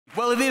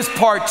Well, it is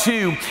part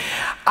two.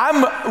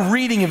 I'm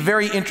reading a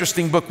very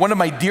interesting book. One of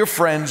my dear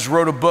friends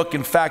wrote a book.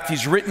 In fact,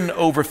 he's written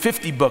over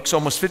 50 books,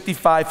 almost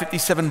 55,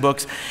 57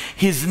 books.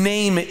 His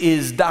name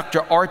is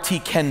Dr. R.T.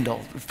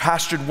 Kendall.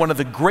 Pastored one of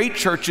the great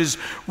churches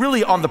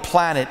really on the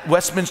planet,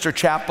 Westminster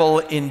Chapel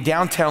in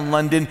downtown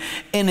London.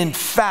 And in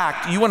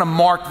fact, you want to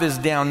mark this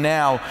down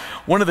now,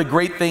 one of the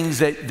great things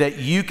that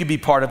you could be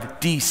part of,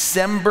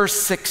 December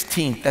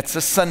 16th, that's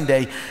a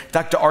Sunday,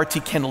 Dr.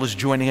 R.T. Kendall is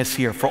joining us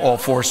here for all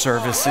four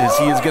services.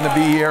 He is going to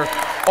be here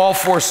all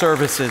four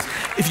services.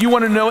 If you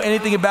want to know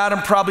anything about him,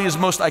 probably his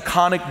most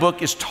iconic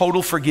book is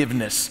Total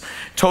Forgiveness.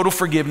 Total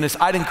Forgiveness.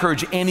 I'd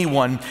encourage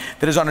anyone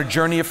that is on a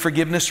journey of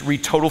forgiveness,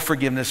 read Total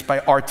Forgiveness by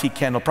R.T.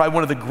 Kendall. Probably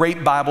one of the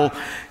great Bible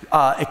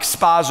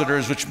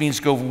expositors, which means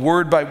go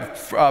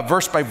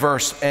verse by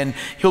verse, and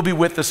he'll be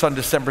with us on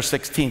December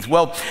 16th.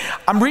 Well,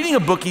 I'm reading a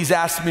book he's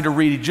asked me to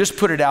read. He just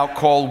put it out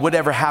called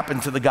Whatever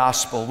Happened to the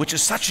Gospel, which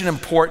is such an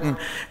important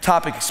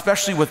topic,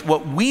 especially with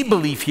what we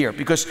believe here,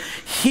 because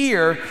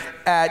here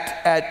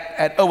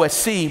at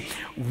OSC,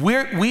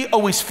 we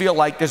always feel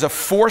like there's a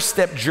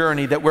four-step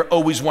journey that we're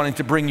always wanting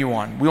to bring you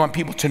on. We want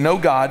people to know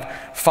God,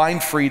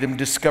 find freedom,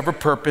 discover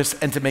purpose,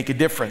 and to make a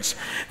difference.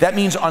 That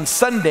means on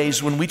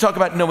Sundays, when we talk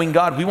about knowing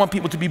God, we want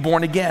people to be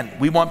born again.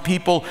 We want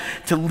people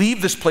to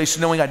leave this place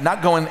knowing God,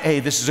 not going,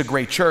 hey, this is a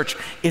great church.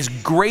 As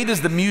great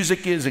as the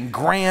music is, and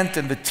Grant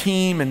and the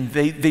team, and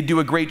they do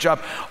a great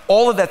job,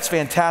 all of that's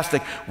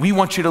fantastic. We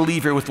want you to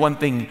leave here with one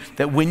thing,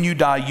 that when you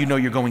die, you know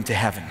you're going to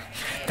heaven.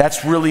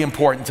 That's really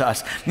important to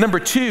us. Number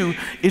two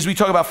is we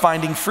talk about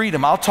finding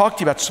freedom. I'll talk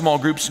to you about small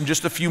groups in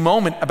just a few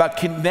moments, about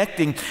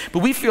connecting, but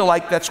we feel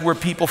like that's where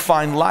people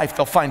find life.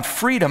 They'll find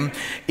freedom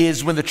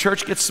is when the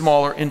church gets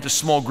smaller into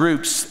small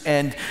groups,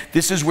 and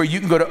this is where you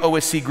can go to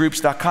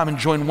oscgroups.com and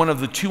join one of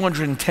the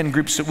 210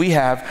 groups that we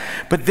have.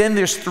 But then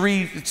there's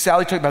three,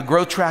 Sally talked about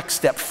Growth Track,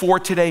 step 4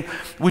 today,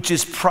 which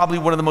is probably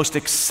one of the most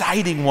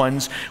exciting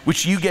ones,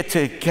 which you get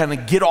to kind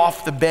of get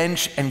off the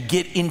bench and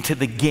get into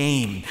the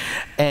game.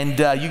 And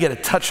you get a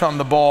touch on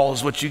the ball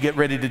is what you get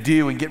ready to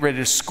do and get ready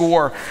to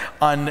score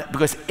on,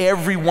 because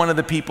every one of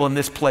the people in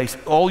this place,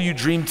 all you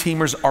dream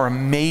teamers are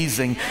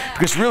amazing,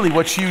 because really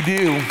what you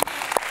do,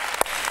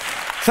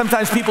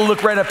 sometimes people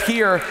look right up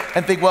here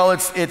and think, well,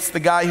 it's the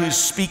guy who's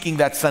speaking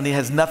that Sunday. It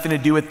has nothing to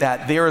do with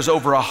that. There is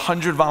over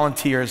 100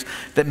 volunteers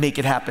that make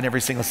it happen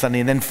every single Sunday.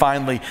 And then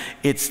finally,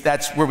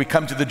 that's where we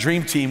come to the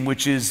dream team,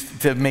 which is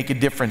to make a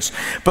difference.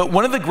 But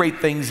one of the great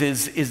things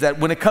is that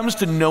when it comes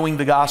to knowing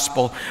the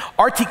gospel,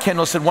 R.T.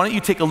 Kendall said, why don't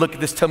you take a look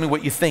at this, tell me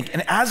what you think.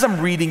 And as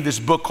I'm reading this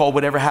book called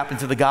Whatever Happened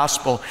to the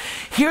Gospel,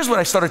 here's what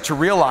I started to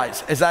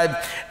realize. As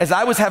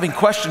I was having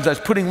questions, I was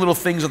putting little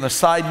things on the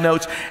side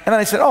notes, and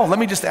then I said, oh, let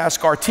me just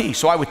ask R.T.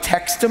 So I would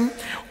text him,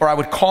 or I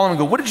would call him and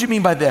go, what did you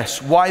mean by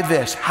this? Why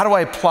this? How do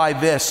I apply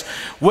this?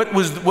 What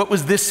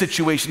was this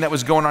situation that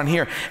was going on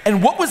here?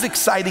 And what was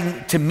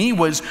exciting to me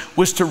was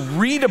to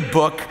read a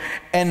book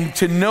and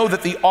to know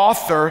that the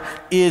author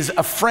is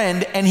a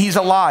friend and he's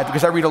alive,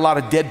 because I read a lot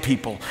of dead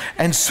people.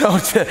 And so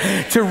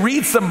to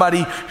read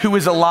somebody who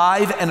is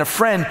alive and a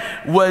friend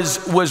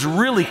was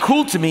really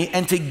cool to me,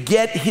 and to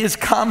get his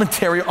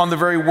commentary on the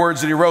very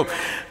words that he wrote.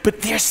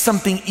 But there's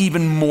something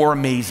even more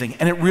amazing,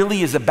 and it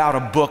really is about a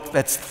book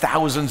that's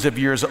thousands of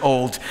years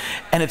old,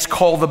 and it's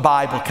called the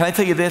Bible. Can I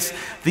tell you this?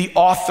 The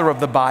author of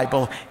the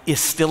Bible is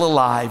still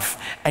alive,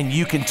 and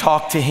you can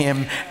talk to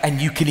him, and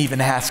you can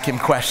even ask him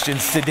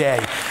questions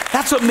today.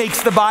 That's what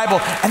makes the Bible,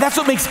 and that's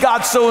what makes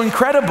God so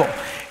incredible.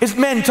 Is,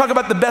 man, talk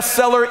about the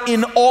bestseller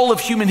in all of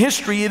human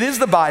history. It is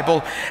the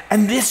Bible,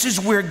 and this is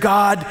where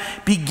God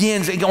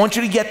begins. And I want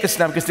you to get this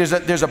now, because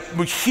there's a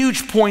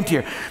huge point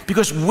here.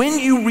 Because when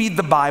you read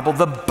the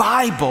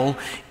Bible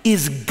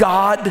is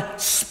God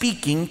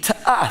speaking to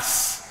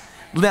us.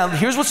 Now,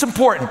 here's what's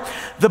important.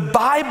 The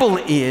Bible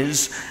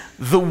is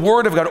the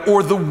Word of God,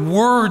 or the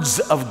words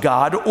of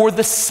God, or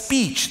the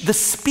speech, the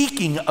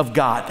speaking of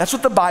God. That's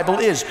what the Bible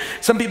is.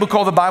 Some people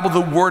call the Bible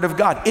the Word of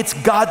God. It's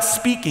God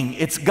speaking.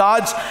 It's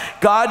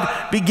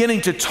God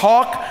beginning to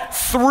talk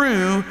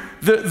through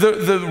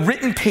the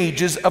written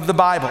pages of the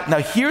Bible. Now,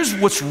 here's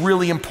what's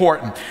really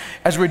important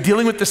as we're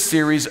dealing with the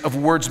series of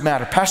Words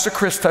Matter. Pastor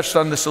Chris touched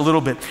on this a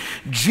little bit.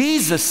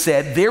 Jesus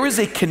said there is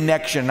a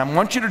connection. I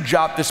want you to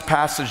jot this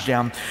passage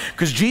down,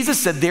 because Jesus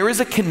said there is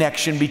a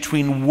connection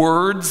between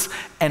words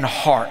and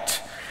heart.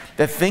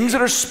 That things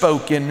that are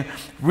spoken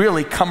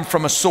really come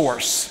from a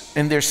source,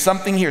 and there's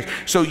something here.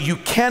 So you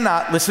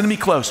cannot, listen to me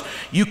close,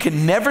 you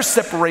can never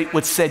separate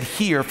what's said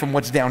here from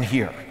what's down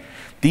here.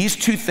 These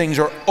two things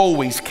are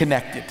always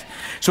connected.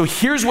 So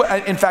here's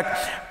what, in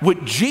fact,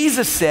 what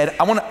Jesus said,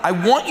 I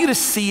want you to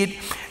see it,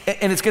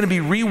 and it's going to be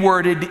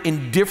reworded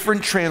in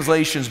different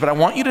translations, but I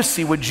want you to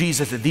see what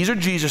Jesus said. These are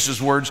Jesus's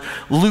words,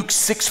 Luke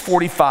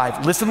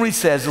 6:45. Listen to what he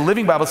says. The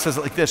Living Bible says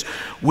it like this: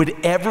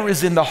 whatever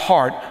is in the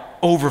heart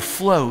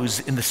overflows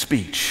in the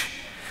speech.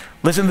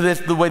 Listen to this,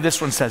 the way this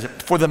one says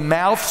it. For the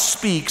mouth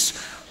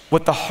speaks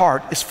what the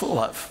heart is full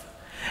of.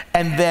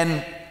 And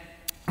then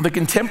the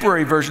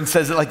contemporary version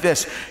says it like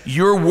this: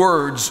 your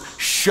words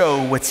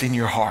show what's in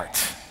your heart.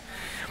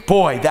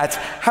 Boy,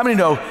 how many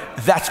know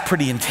that's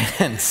pretty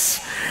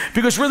intense?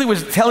 Because really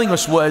what it's telling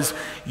us was,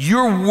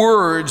 your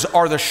words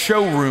are the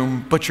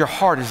showroom, but your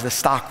heart is the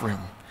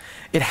stockroom.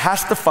 It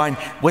has to find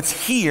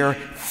what's here,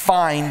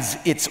 finds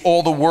it's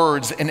all the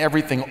words and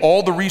everything.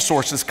 All the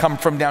resources come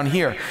from down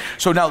here.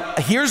 So now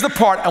here's the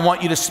part I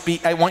want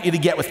you to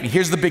get with me.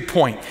 Here's the big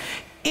point.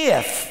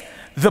 If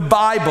the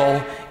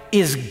Bible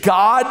is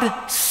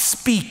God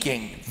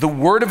speaking, the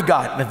Word of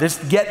God. Now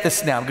get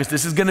this now, because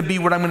this is going to be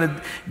what I'm going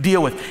to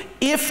deal with.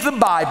 If the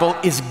Bible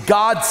is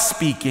God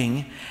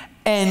speaking,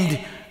 and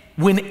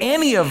when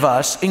any of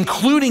us,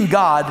 including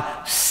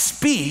God,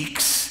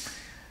 speaks,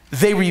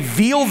 they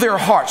reveal their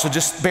heart. So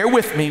just bear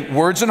with me,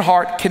 words and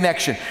heart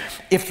connection.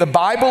 If the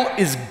Bible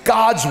is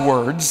God's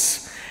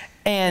words,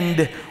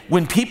 and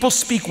when people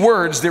speak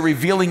words, they're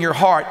revealing your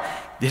heart,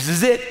 this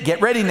is it, get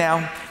ready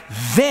now,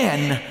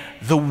 then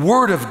the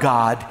Word of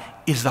God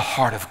is the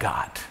heart of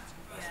God.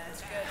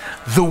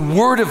 The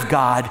Word of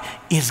God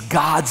is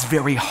God's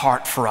very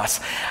heart for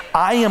us.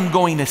 I am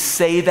going to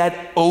say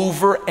that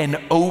over and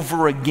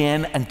over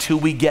again until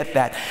we get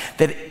that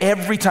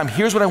every time.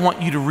 Here's what I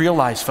want you to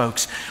realize,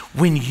 folks.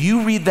 When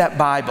you read that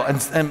Bible,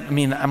 and I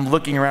mean, I'm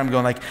looking around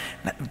going like,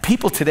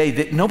 people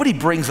today, nobody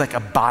brings like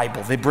a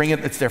Bible. They bring it,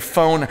 it's their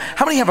phone.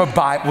 How many have a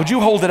Bible? Would you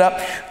hold it up?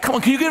 Come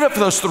on, can you give it up for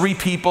those 3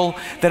 people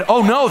that,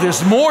 oh no,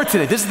 there's more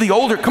today. This is the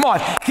older, come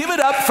on. Give it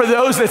up for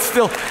those that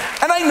still,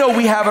 and I know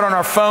we have it on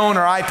our phone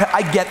or iPad,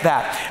 I get that.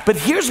 But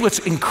here's what's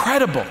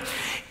incredible,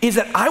 is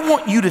that I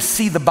want you to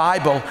see the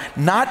Bible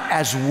not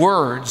as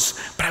words,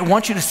 but I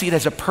want you to see it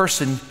as a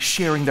person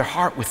sharing their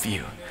heart with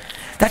you.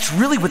 That's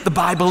really what the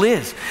Bible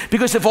is.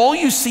 Because if all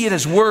you see it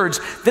as words,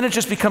 then it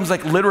just becomes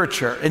like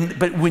literature.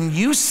 But when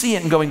you see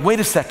it and going, wait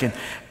a second,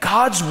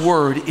 God's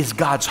word is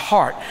God's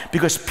heart.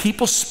 Because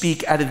people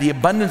speak out of the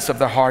abundance of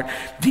their heart.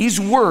 These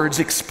words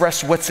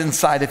express what's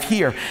inside of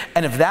here.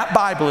 And if that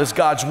Bible is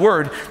God's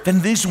word,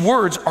 then these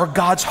words are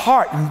God's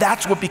heart. And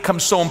that's what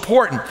becomes so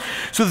important.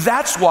 So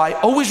that's why,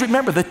 always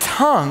remember, the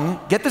tongue,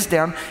 get this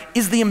down,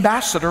 is the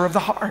ambassador of the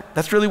heart.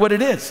 That's really what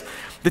it is.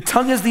 The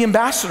tongue is the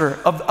ambassador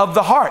of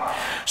the heart.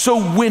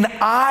 So when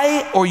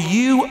I or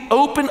you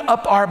open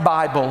up our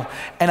Bible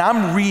and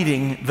I'm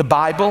reading the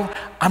Bible,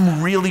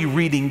 I'm really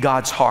reading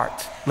God's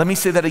heart. Let me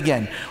say that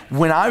again.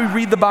 When I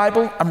read the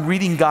Bible, I'm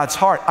reading God's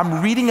heart.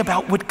 I'm reading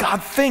about what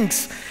God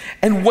thinks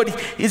and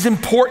what is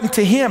important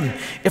to him.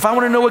 If I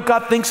want to know what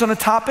God thinks on a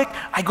topic,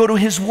 I go to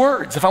his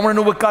words. If I want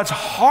to know what God's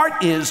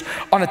heart is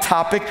on a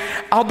topic,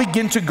 I'll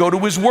begin to go to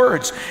his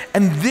words.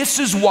 And this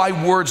is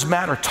why words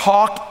matter.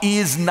 Talk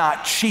is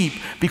not cheap,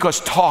 because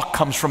talk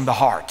comes from the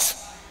heart.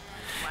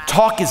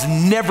 Talk is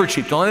never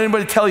cheap. Don't let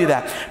anybody tell you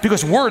that,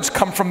 because words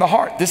come from the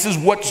heart. This is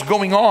what's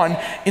going on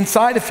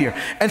inside of here.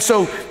 And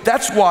so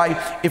that's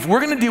why, if we're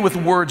going to deal with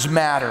words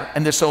matter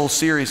in this whole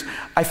series,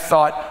 I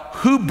thought,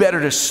 who better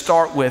to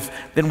start with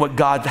than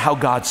how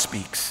God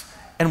speaks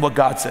and what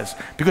God says?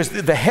 Because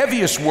the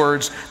heaviest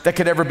words that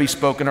could ever be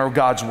spoken are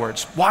God's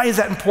words. Why is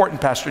that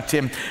important, Pastor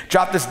Tim?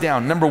 Jot this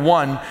down. Number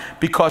one,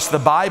 because the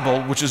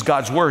Bible, which is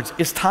God's words,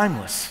 is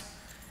timeless.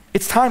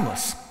 It's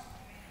timeless.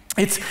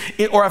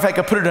 Or if I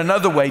could put it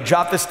another way,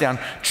 jot this down.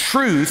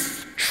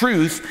 Truth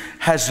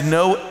has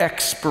no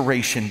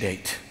expiration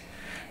date.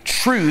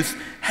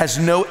 Truth has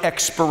no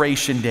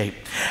expiration date.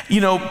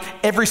 You know,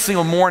 every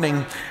single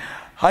morning,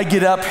 I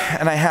get up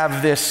and I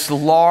have this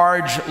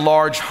large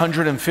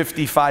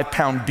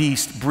 155-pound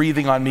beast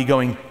breathing on me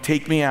going,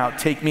 take me out,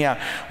 take me out.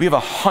 We have a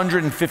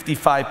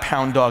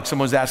 155-pound dog.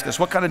 Someone was asking us,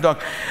 what kind of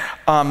dog?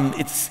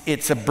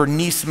 It's a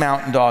Bernese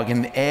Mountain Dog,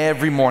 and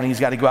every morning he's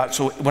got to go out.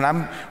 So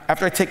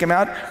after I take him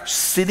out,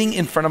 sitting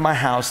in front of my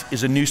house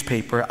is a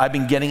newspaper. I've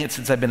been getting it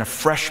since I've been a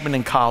freshman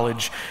in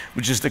college,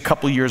 which is a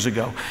couple years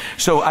ago.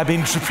 So I've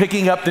been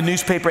picking up the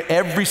newspaper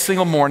every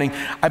single morning.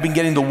 I've been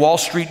getting the Wall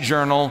Street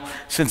Journal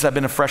since I've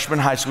been a freshman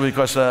in high school,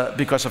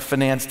 because a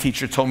finance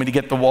teacher told me to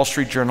get the Wall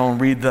Street Journal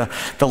and read the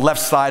left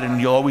side, and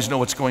you'll always know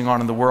what's going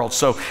on in the world.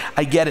 So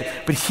I get it.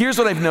 But here's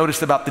what I've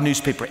noticed about the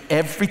newspaper.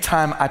 Every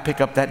time I pick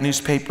up that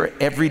newspaper,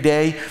 every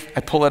day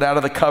I pull it out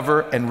of the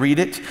cover and read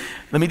it.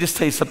 Let me just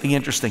tell you something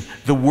interesting.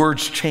 The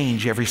words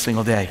change every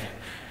single day.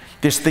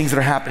 There's things that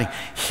are happening.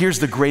 Here's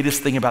the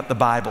greatest thing about the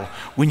Bible.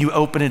 When you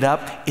open it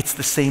up, it's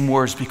the same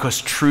words,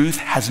 because truth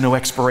has no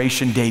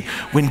expiration date.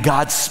 When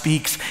God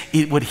speaks,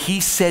 what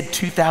he said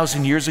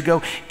 2,000 years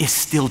ago is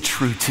still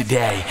true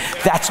today.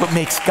 That's what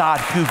makes God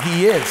who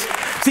he is.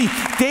 See,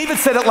 David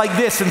said it like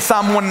this in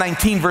Psalm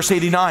 119, verse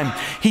 89.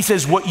 He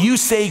says, what you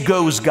say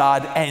goes,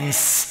 God, and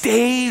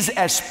stays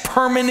as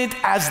permanent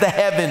as the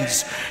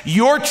heavens.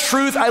 Your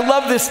truth, I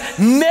love this,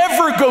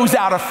 never goes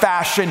out of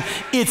fashion.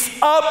 It's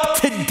up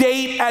to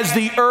date as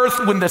the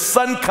earth when the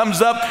sun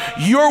comes up.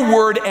 Your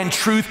word and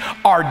truth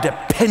are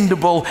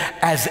dependable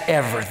as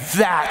ever.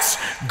 That's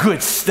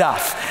good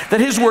stuff, that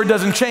his word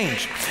doesn't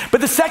change.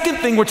 But the second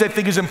thing, which I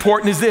think is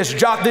important, is this.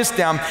 Jot this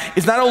down.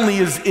 Is not only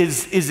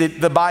is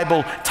it the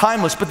Bible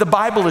timeless, but the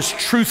Bible is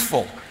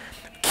truthful.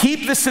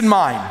 Keep this in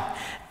mind.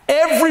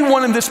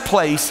 Everyone in this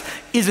place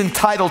is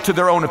entitled to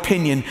their own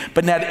opinion,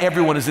 but not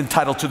everyone is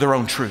entitled to their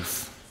own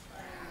truth.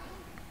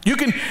 You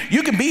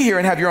can be here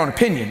and have your own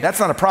opinion. That's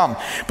not a problem.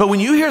 But when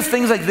you hear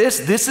things like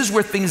this is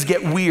where things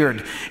get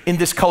weird in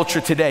this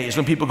culture today, is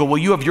when people go, well,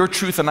 you have your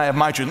truth and I have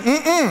my truth.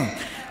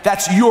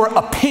 That's your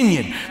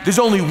opinion. There's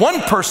only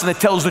one person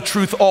that tells the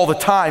truth all the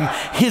time.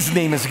 His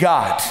name is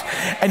God.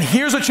 And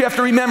here's what you have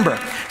to remember.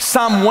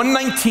 Psalm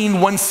 119,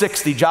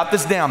 160, jot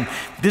this down.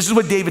 This is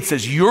what David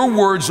says, your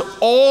words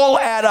all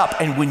add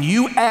up. And when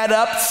you add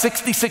up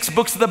 66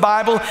 books of the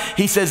Bible,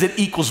 he says it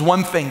equals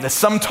one thing. The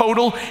sum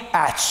total,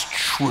 that's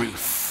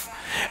truth.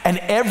 And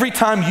every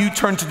time you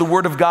turn to the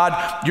Word of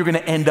God, you're going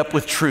to end up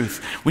with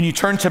truth. When you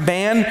turn to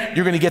man,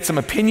 you're going to get some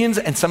opinions,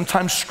 and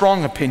sometimes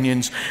strong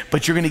opinions,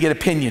 but you're going to get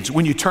opinions.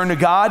 When you turn to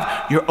God,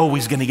 you're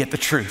always going to get the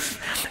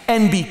truth.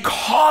 And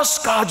because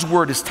God's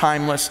Word is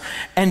timeless,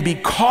 and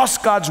because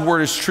God's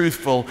Word is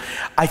truthful,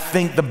 I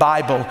think the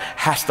Bible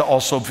has to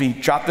also be,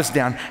 jot this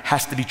down,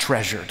 has to be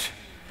treasured.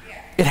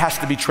 It has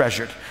to be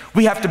treasured.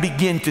 We have to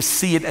begin to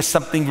see it as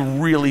something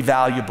really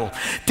valuable.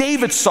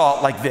 David saw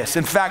it like this.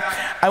 In fact,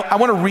 I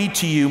want to read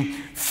to you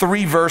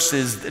 3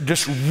 verses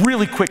just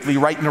really quickly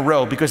right in a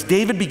row, because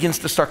David begins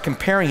to start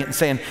comparing it and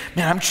saying,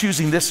 man, I'm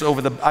choosing God's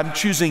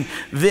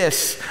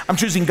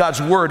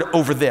word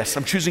over this.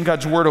 I'm choosing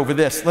God's word over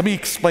this. Let me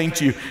explain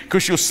to you,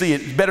 because you'll see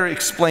it. Better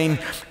explain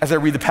as I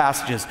read the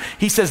passages.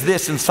 He says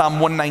this in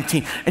Psalm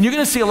 119, and you're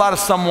going to see a lot of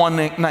Psalm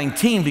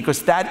 119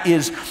 because that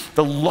is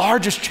the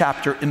largest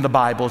chapter in the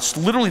Bible. It's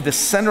literally the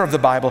center of the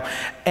Bible,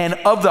 and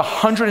of the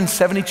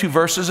 172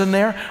 verses in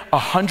there,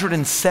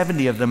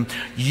 170 of them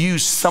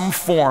use some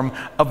form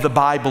of the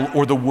Bible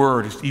or the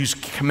Word. Use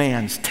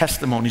commands,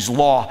 testimonies,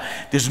 law.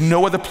 There's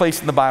no other place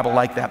in the Bible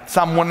like that.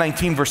 Psalm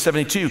 119, verse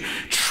 72,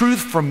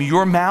 truth from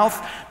your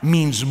mouth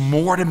means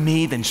more to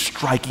me than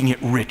striking it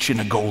rich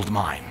in a gold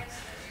mine.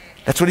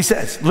 That's what he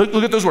says.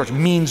 Look at those words,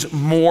 means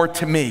more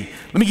to me.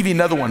 Let me give you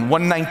another one,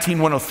 119,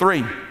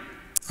 103.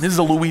 This is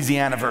a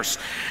Louisiana verse.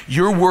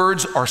 Your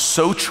words are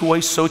so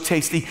choice, so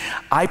tasty,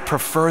 I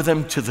prefer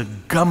them to the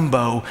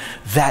gumbo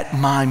that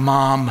my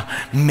mom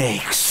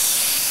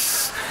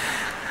makes.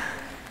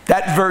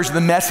 That version,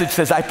 the Message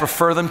says, I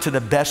prefer them to the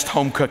best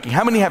home cooking.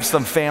 How many have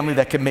some family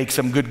that can make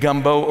some good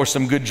gumbo or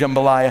some good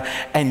jambalaya?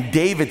 And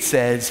David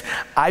says,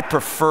 I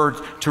prefer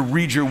to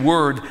read your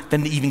word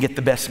than to even get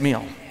the best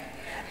meal.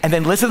 And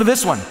then listen to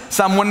this one,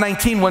 Psalm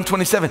 119,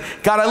 127.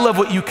 God, I love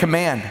what you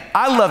command.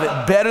 I love it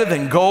better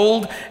than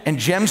gold and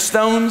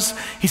gemstones.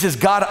 He says,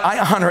 God, I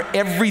honor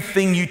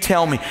everything you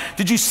tell me.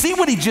 Did you see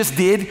what he just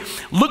did?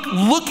 Look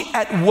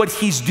at what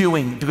he's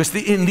doing. Because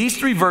in these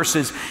 3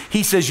 verses,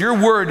 he says, your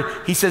word,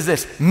 he says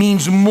this,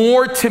 means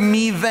more to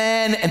me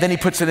than, and then he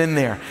puts it in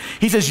there.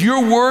 He says,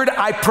 your word,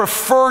 I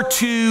prefer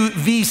to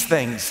these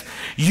things.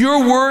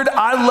 Your word,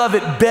 I love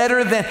it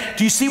better than.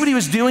 Do you see what he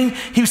was doing?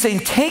 He was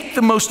saying, take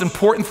the most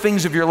important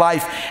things of your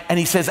life, and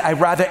he says, I'd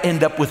rather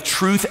end up with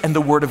truth and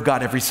the word of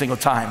God every single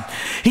time.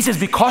 He says,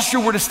 because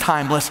your word is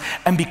timeless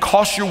and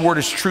because your word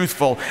is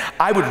truthful,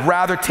 I would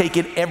rather take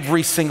it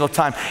every single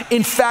time.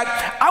 In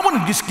fact, I want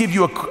to just give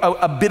you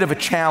a bit of a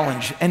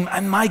challenge,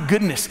 and my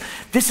goodness,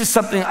 this is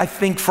something I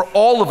think for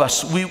all of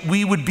us,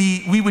 we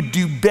would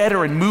do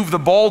better and move the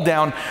ball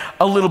down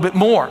a little bit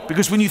more.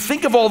 Because when you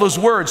think of all those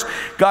words,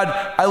 God,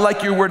 I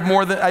like your word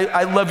more than,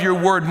 I love your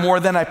word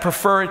more than I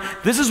prefer it.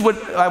 This is what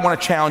I want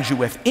to challenge you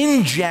with.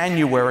 In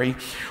January,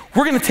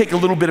 we're going to take a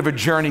little bit of a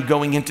journey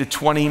going into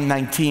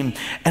 2019,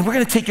 and we're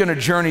going to take you on a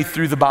journey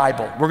through the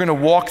Bible. We're going to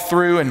walk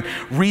through and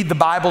read the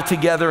Bible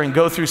together and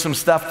go through some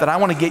stuff that I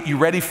want to get you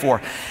ready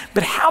for.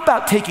 But how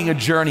about taking a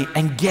journey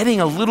and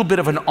getting a little bit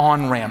of an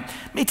on-ramp?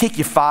 It may take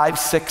you 5,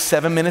 6,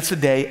 7 minutes a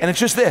day, and it's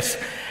just this.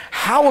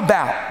 How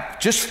about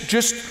just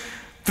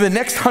for the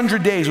next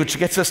 100 days, which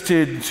gets us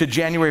to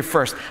January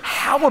 1st,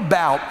 how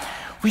about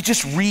we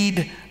just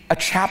read a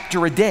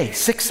chapter a day,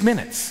 6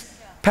 minutes?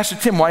 Pastor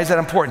Tim, why is that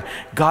important?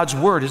 God's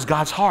word is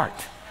God's heart.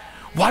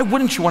 Why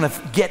wouldn't you want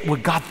to get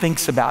what God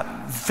thinks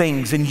about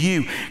things and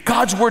you?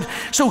 God's word.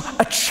 So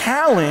a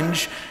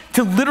challenge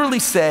to literally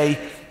say,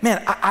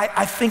 man,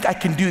 I think I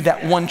can do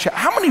that one chapter.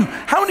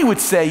 How many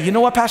would say, you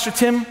know what, Pastor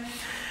Tim?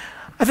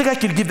 I think I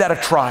could give that a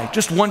try.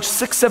 Just once,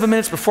 6, 7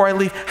 minutes before I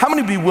leave. How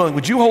many would be willing?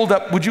 Would you hold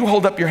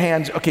up your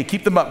hands? Okay,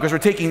 keep them up, because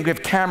we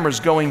have cameras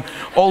going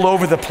all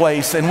over the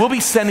place, and we'll be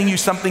sending you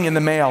something in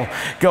the mail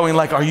going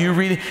like, are you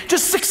reading?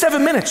 Just 6,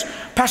 7 minutes.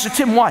 Pastor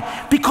Tim,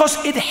 why?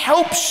 Because it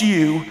helps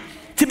you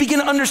to begin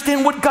to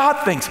understand what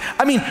God thinks.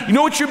 I mean, you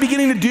know what you're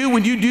beginning to do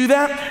when you do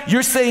that?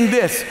 You're saying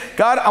this,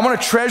 God, I want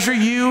to treasure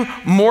you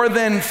more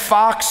than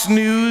Fox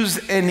News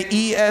and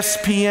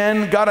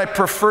ESPN. God, I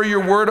prefer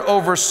your word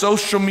over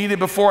social media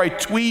before I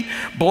tweet,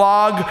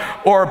 blog,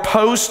 or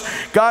post.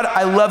 God,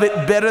 I love it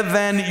better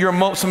than your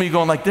some of you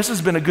going like, this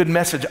has been a good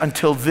message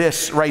until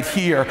this right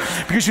here.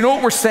 Because you know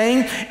what we're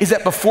saying is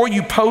that before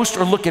you post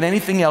or look at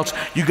anything else,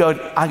 you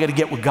go, I got to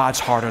get what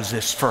God's heart is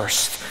this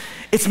first.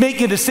 It's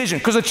making a decision,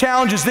 because the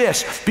challenge is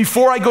this.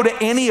 Before I go to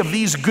any of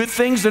these good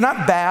things, they're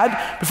not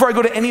bad. Before I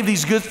go to any of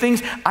these good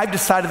things, I've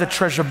decided to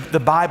treasure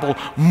the Bible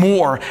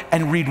more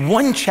and read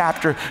one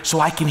chapter so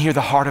I can hear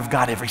the heart of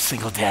God every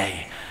single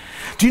day.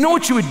 Do you know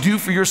what you would do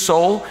for your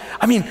soul?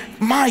 I mean,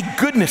 my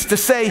goodness, to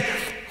say,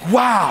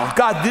 wow,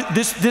 God,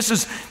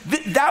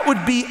 that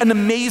would be an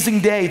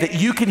amazing day that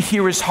you can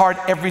hear his heart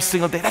every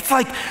single day. That's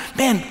like,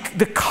 man,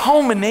 the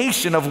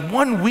culmination of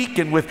one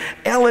weekend with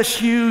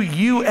LSU,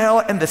 UL,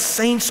 and the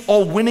Saints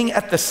all winning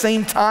at the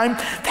same time.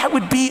 That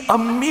would be a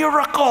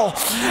miracle.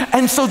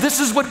 And so this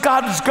is what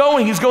God is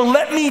going. He's going,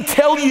 let me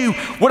tell you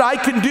what I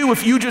can do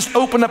if you just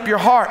open up your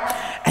heart.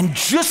 And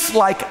just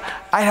like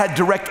I had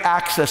direct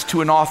access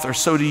to an author,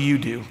 so do you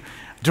do.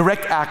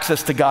 Direct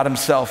access to God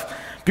himself.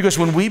 Because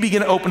when we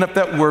begin to open up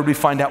that word, we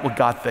find out what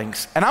God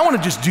thinks. And I want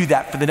to just do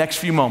that for the next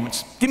few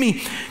moments. Give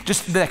me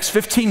just the next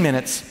 15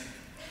 minutes.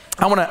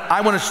 I want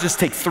us to just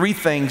take 3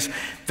 things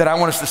that I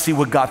want us to see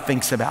what God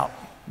thinks about.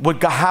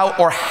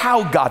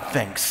 How God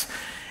thinks.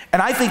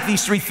 And I think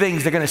these 3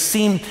 things, they're going to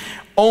seem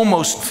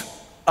almost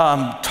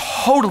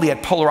totally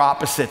at polar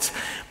opposites.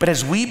 But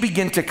as we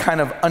begin to kind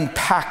of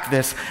unpack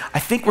this, I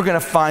think we're going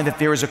to find that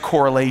there is a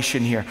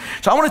correlation here.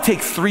 So I want to take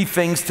 3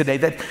 things today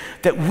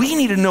that we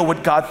need to know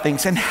what God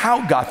thinks and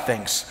how God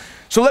thinks.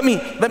 So let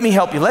me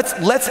help you.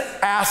 Let's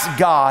ask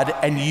God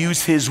and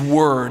use his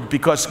word,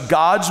 because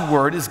God's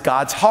word is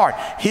God's heart.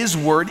 His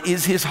word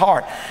is his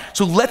heart.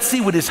 So let's see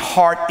what his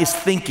heart is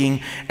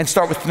thinking and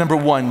start with number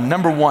 1.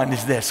 Number 1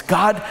 is this: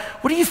 God,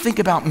 what do you think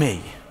about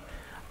me?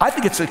 I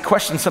think it's a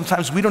question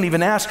sometimes we don't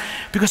even ask,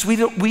 because we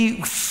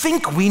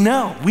think we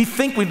know. We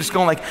think we're just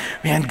going like,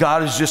 man,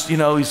 God is just,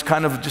 he's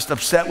kind of just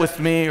upset with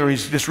me, or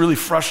he's just really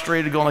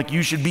frustrated, going like,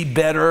 you should be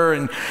better.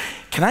 And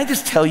can I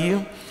just tell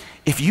you,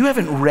 if you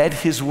haven't read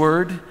his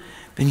word,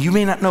 then you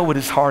may not know what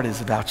his heart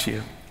is about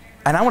you.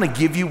 And I want to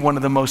give you one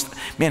of the most,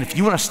 if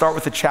you want to start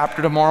with a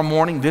chapter tomorrow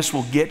morning, this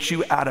will get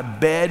you out of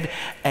bed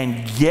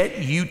and get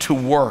you to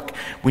work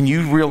when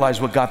you realize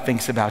what God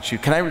thinks about you.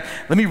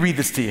 Let me read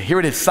this to you. Here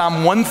it is,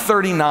 Psalm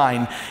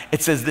 139.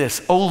 It says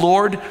this: "O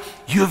Lord,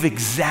 you have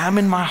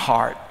examined my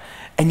heart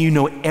and you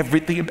know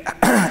everything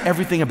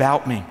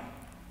about me."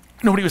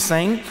 You know what he was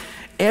saying?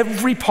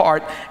 Every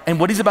part, and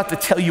what he's about to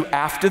tell you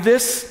after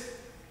this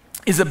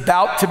is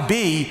about to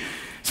be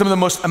some of the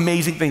most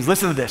amazing things.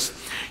 Listen to this.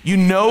 You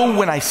know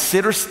when I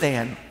sit or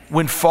stand,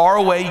 when far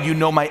away, you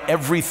know my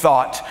every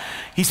thought.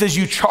 He says,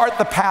 you chart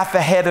the path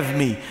ahead of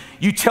me.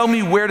 You tell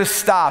me where to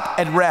stop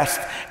and rest.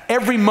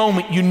 Every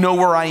moment you know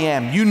where I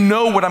am. You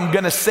know what I'm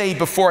gonna say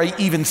before I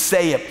even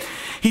say it.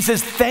 He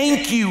says,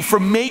 thank you for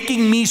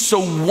making me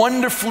so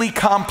wonderfully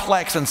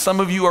complex. And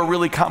some of you are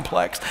really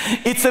complex.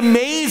 It's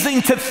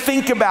amazing to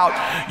think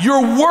about.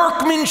 Your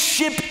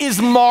workmanship is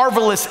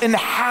marvelous, and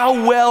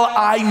how well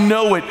I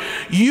know it.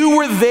 You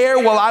were there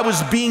while I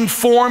was being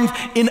formed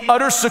in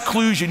utter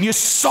seclusion. You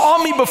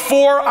saw me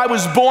before I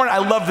was born. I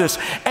love this.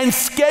 And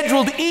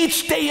scheduled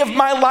each day of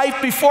my life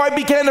before I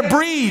began to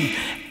breathe.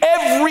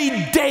 Every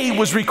day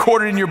was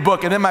recorded in your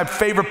book. And then my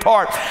favorite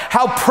part,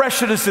 how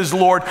precious it is,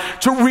 Lord,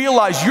 to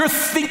realize you're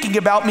thinking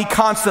about me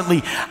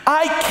constantly.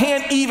 I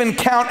can't even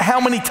count how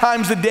many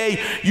times a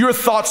day your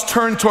thoughts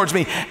turn towards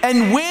me.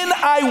 And when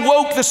I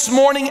woke this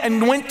morning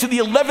and went to the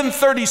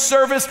 11:30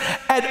 service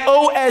at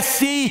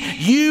OSC,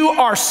 you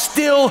are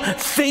still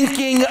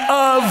thinking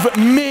of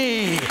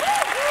me.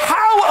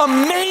 How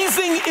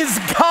amazing is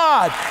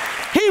God?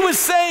 He was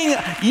saying,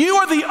 you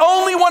are the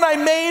only one I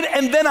made,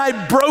 and then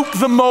I broke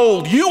the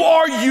mold. You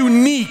are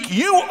unique.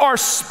 You are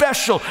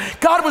special.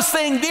 God was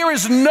saying, there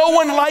is no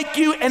one like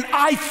you, and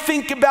I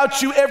think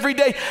about you every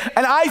day.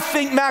 And I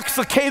think Max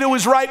Lucado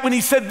was right when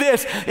he said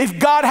this: if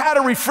God had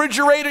a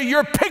refrigerator,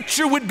 your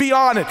picture would be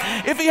on it.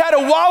 If he had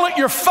a wallet,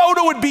 your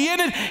photo would be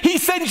in it. He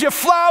sends you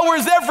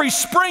flowers every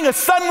spring, a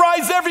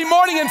sunrise every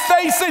morning, and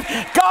face it,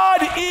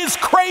 God is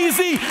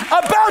crazy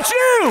about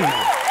you.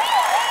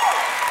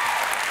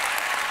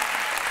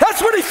 That's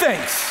what he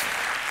thinks.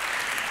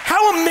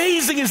 How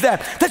amazing is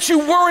that? That you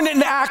weren't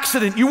an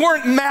accident. You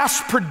weren't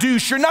mass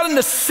produced. You're not an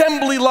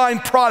assembly line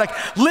product.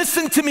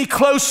 Listen to me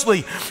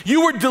closely.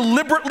 You were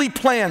deliberately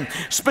planned,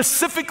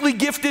 specifically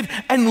gifted,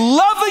 and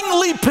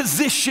lovingly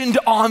positioned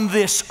on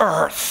this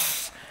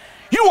earth.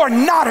 You are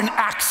not an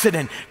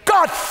accident.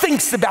 God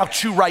thinks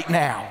about you right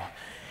now.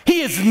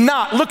 He is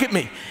not, look at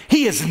me,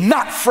 he is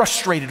not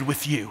frustrated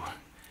with you.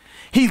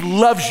 He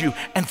loves you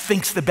and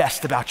thinks the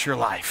best about your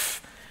life.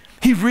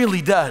 He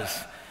really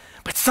does.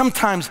 But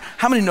sometimes,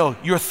 how many know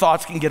your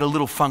thoughts can get a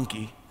little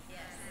funky?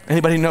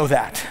 Anybody know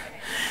that?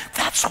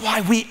 That's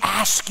why we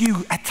ask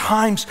you at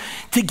times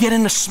to get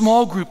in a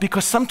small group,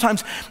 because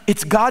sometimes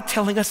it's God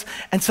telling us,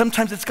 and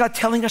sometimes it's God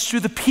telling us through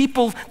the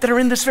people that are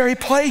in this very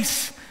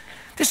place.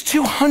 There's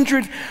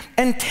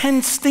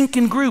 210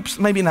 stinking groups.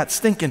 Maybe not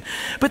stinking,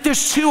 but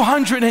there's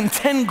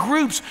 210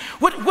 groups.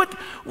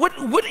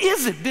 What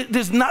is it?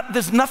 There's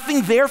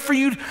nothing there for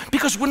you,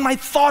 because when my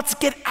thoughts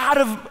get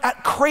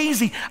at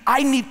crazy,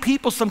 I need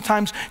people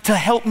sometimes to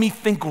help me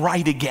think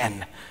right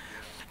again,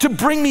 to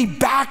bring me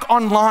back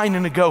online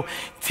and to go,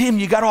 Tim,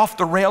 you got off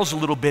the rails a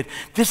little bit.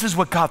 This is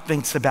what God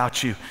thinks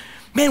about you.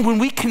 Man, when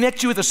we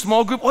connect you with a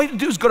small group, all you have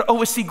to do is go to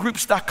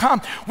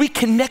oscgroups.com. We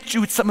connect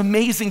you with some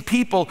amazing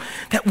people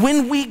that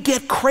when we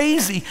get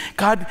crazy,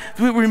 God,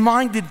 we're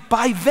reminded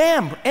by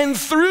them and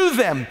through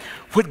them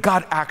what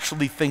God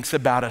actually thinks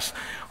about us.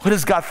 What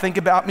does God think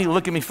about me?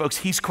 Look at me, folks.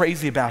 He's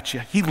crazy about you.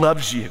 He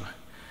loves you.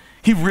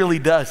 He really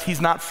does. He's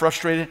not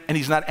frustrated and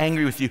he's not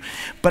angry with you.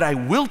 But I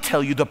will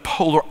tell you the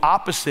polar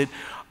opposite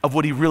of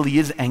what he really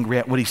is angry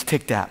at, what he's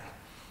ticked at.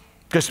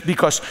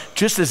 Because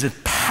just as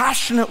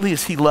passionately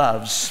as he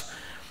loves,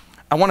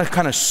 I want to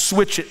kind of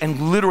switch it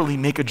and literally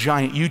make a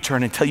giant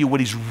U-turn and tell you what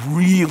he's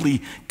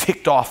really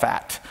ticked off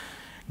at.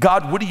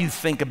 God, what do you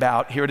think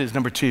about, here it is,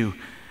 number 2,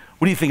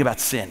 what do you think about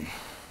sin?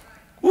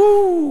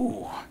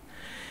 Ooh.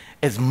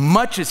 As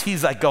much as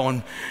he's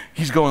going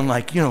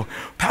like,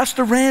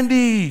 Pastor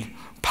Randy,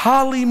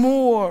 Polly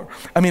Moore.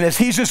 I mean, as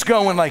he's just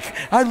going like,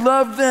 I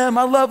love them.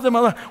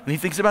 When he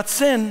thinks about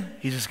sin,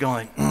 he's just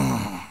going,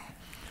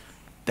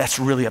 that's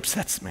really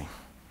upsets me.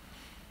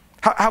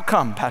 How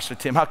come, Pastor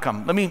Tim? How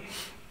come? Let me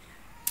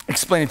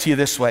explain it to you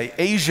this way.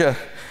 Asia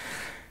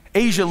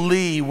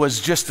Lee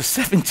was just a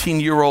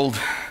 17-year-old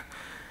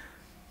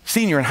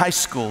senior in high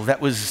school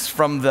that was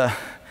from the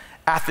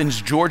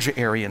Athens, Georgia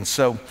area. And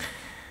so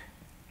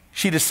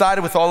she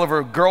decided with all of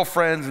her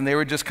girlfriends, and they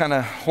were just kind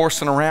of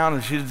horsing around,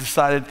 and she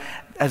decided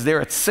as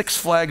they're at Six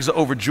Flags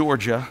over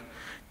Georgia,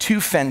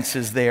 2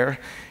 fences there,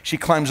 she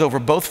climbs over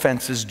both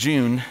fences,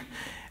 June.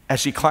 As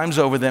she climbs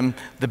over them,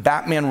 the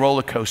Batman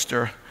roller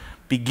coaster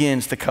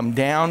begins to come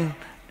down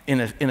in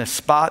a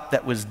spot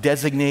that was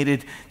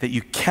designated that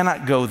you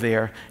cannot go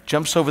there,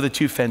 jumps over the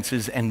 2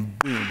 fences, and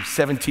boom,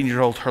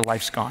 17-year-old, her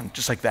life's gone,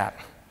 just like that.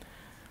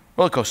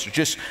 Roller coaster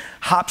just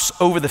hops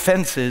over the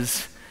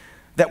fences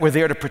that were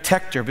there to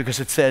protect her, because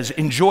it says,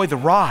 enjoy the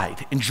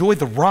ride,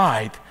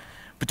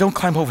 but don't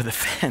climb over the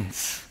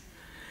fence.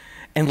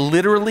 And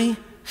literally,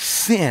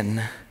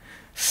 sin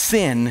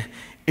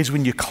is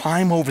when you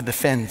climb over the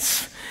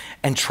fence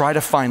and try to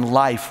find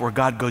life where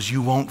God goes,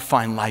 you won't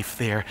find life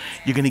there.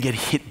 You're gonna get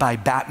hit by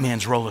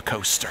Batman's roller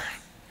coaster.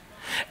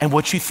 And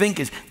what you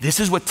think is, this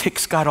is what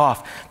ticks God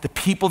off. The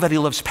people that he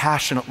loves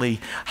passionately,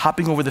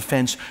 hopping over the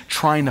fence,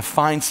 trying to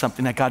find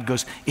something that God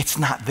goes, it's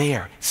not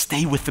there.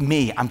 Stay with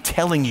me. I'm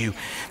telling you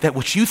that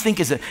what you think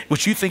is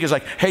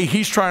like, hey,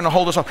 he's trying to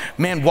hold us off.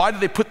 Man, why did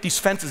they put these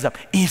fences up?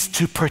 Is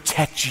to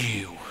protect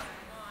you.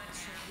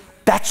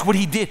 That's what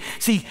he did.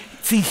 See,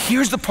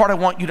 here's the part I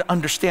want you to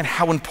understand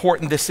how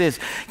important this is.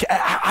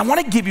 I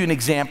want to give you an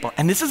example,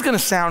 and this is going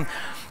to sound,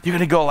 you're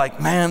going to go like,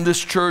 man, this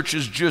church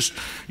is just,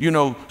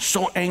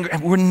 so angry.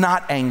 And we're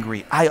not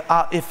angry.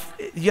 If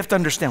you have to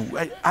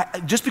understand,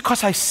 just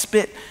because I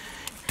spit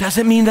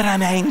doesn't mean that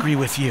I'm angry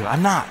with you.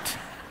 I'm not.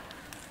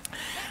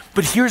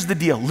 But here's the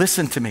deal.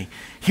 Listen to me.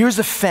 Here's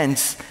a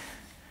fence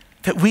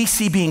that we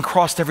see being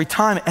crossed every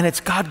time, and it's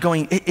God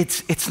going,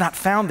 it's not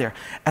found there.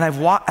 And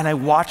I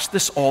watch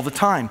this all the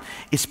time,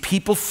 is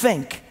people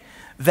think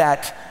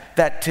that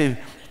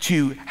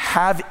to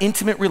have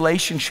intimate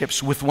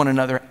relationships with one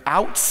another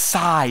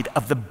outside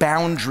of the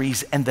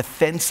boundaries and the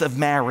fence of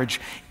marriage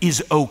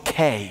is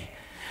okay.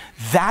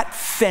 That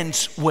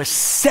fence was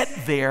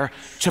set there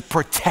to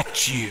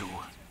protect you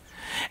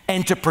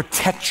and to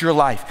protect your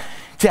life.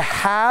 To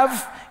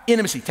have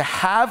intimacy, to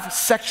have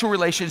sexual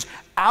relations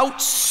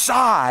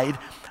outside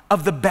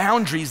of the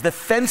boundaries, the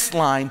fence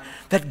line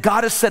that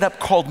God has set up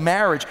called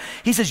marriage.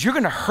 He says, you're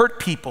gonna hurt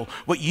people.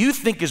 What you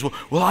think is,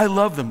 well, I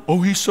love them.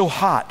 Oh, he's so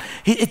hot.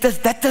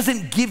 That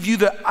doesn't give you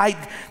that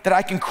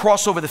I can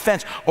cross over the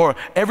fence, or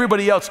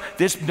everybody else,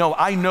 no,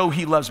 I know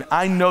he loves me.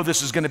 I know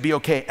this is gonna be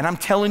okay. And I'm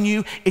telling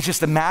you, it's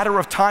just a matter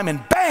of time,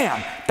 and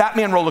bam,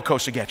 Batman roller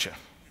coaster gets you.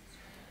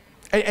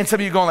 And some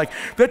of you going like,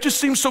 that just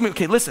seems so,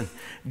 okay, listen,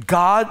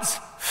 God's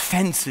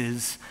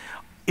fences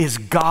is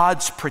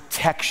God's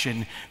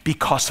protection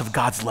because of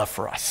God's love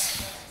for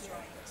us.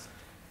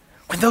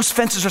 When those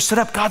fences are set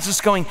up, God's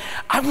just going,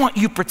 I want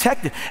you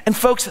protected. And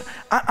folks,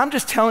 I'm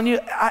just telling you,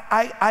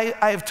 I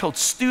have told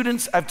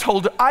students, I've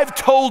told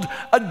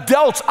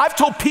adults, I've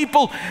told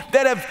people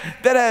that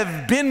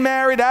have been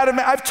married,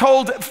 I've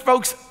told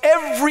folks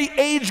every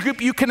age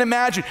group you can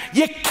imagine,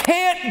 you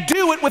can't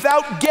do it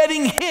without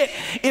getting hit.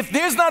 If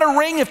there's not a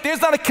ring, if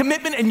there's not a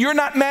commitment and you're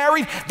not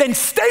married, then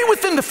stay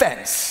within the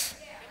fence.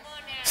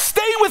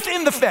 Stay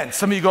within the fence.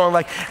 Some of you going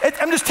like,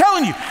 I'm just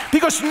telling you,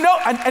 because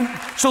and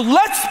so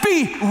let's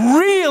be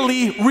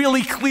really,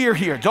 really clear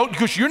here.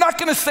 Because you're not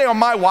gonna say on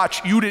my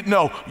watch, you didn't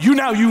know. You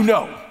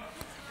know.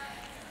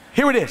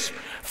 Here it is.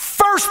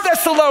 1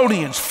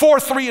 Thessalonians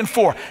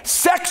 4:3-4.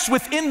 Sex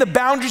within the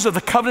boundaries of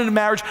the covenant of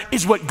marriage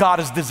is what God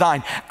has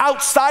designed.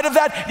 Outside of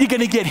that, you're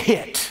gonna get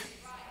hit.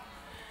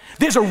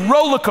 There's a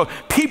roller coaster.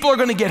 People are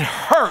gonna get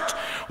hurt.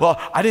 Well,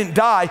 I didn't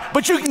die,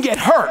 but you can get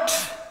hurt.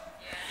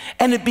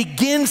 And it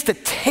begins to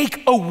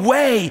take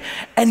away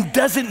and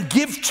doesn't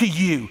give to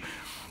you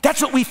That's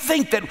what we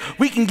think, that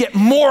we can get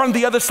more on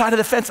the other side of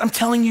the fence. I'm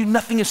telling you,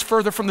 nothing is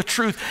further from the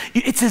truth.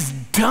 It's as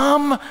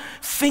dumb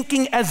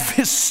thinking as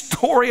this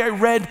story I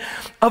read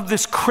of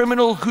this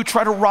criminal who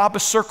tried to rob a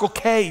Circle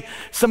K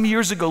some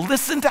years ago.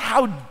 Listen to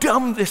how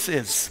dumb this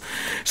is.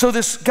 So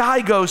this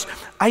guy goes,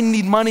 I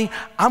need money.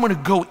 I'm gonna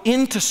go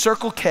into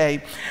Circle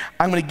K.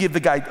 I'm gonna give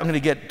the guy, I'm gonna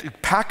get a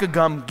pack of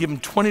gum, give him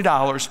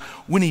 $20.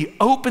 When he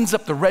opens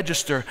up the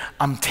register,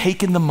 I'm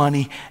taking the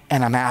money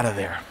and I'm out of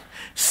there.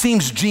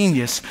 Seems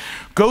genius.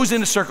 Goes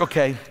into Circle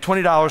K,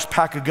 $20,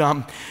 pack of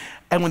gum,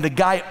 and when the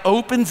guy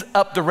opens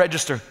up the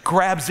register,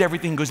 grabs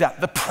everything, goes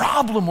out. The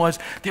problem was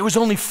there was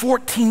only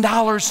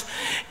 $14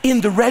 in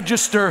the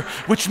register,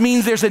 which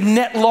means there's a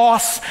net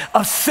loss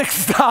of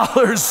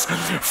 $6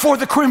 for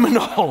the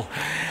criminal.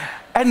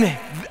 And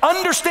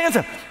understands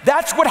that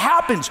that's what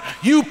happens.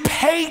 You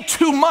pay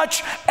too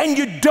much and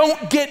you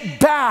don't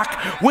get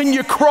back when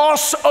you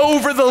cross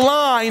over the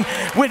line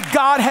what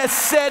God has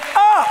set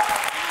up.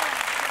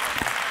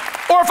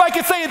 Or if I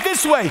could say it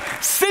this way,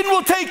 sin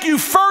will take you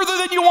further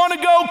than you want to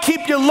go,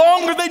 keep you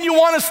longer than you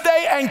want to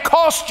stay, and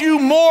cost you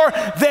more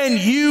than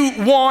you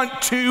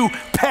want to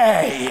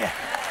pay.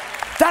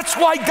 That's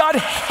why God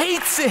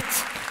hates it.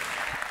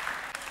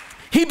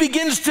 He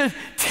begins to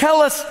tell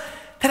us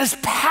that as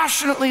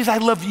passionately as I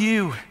love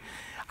you,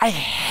 I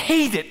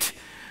hate it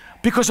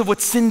because of what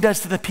sin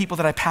does to the people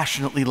that I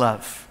passionately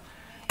love.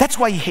 That's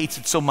why he hates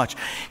it so much.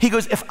 He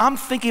goes, if I'm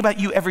thinking about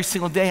you every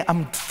single day,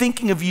 I'm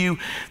thinking of you,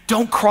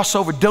 don't cross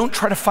over, don't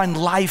try to find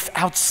life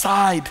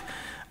outside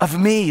of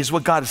me, is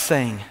what God is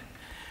saying.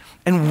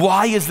 And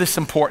why is this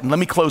important? Let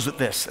me close with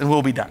this and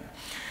we'll be done.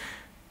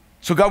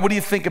 So God, what do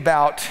you think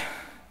about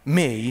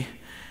me?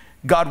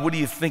 God, what do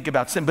you think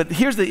about sin? But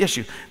here's the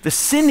issue. The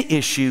sin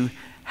issue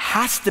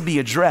has to be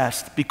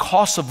addressed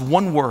because of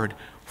one word,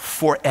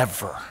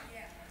 forever.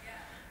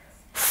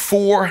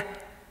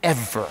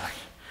 Forever.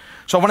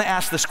 So I want to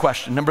ask this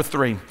question, number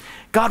 3.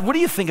 God, what do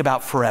you think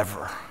about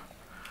forever?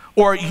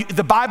 Or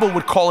the Bible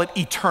would call it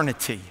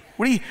eternity.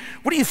 What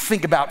do you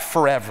think about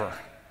forever?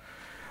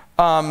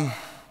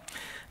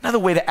 Another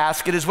way to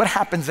ask it is, what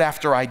happens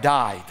after I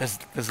die?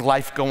 Does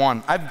life go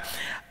on?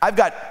 I've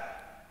got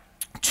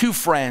 2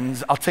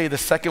 friends, I'll tell you the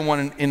second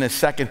one in a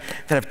second,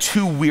 that have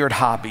 2 weird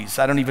hobbies.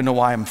 I don't even know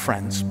why I'm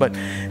friends, but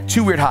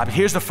 2 weird hobbies.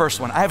 Here's the first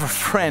one. I have a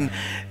friend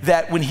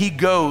that when he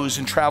goes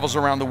and travels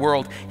around the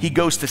world, he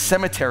goes to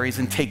cemeteries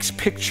and takes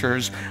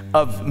pictures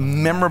of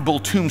memorable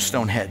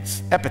tombstone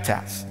heads,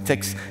 epitaphs,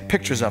 takes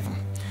pictures of them.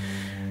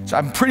 So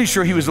I'm pretty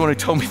sure he was the one who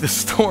told me the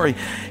story.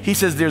 He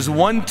says there's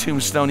one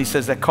tombstone, he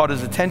says, that caught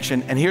his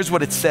attention, and here's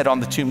what it said on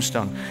the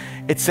tombstone.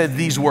 It said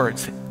these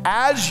words,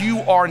 as you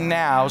are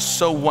now,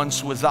 so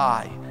once was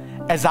I.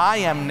 As I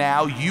am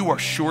now, you are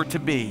sure to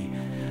be.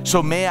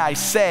 So may I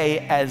say,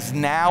 as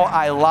now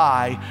I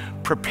lie,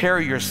 prepare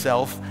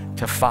yourself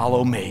to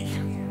follow me.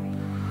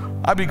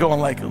 I'd be going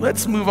like,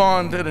 let's move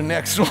on to the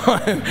next one.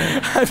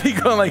 I'd be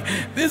going like,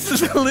 this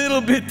is a little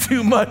bit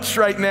too much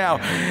right now.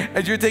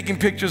 As you're taking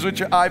pictures with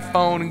your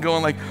iPhone and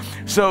going like,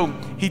 so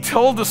he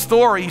told the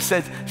story. He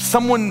said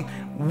someone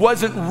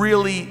didn't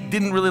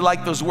really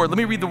like those words. Let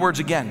me read the words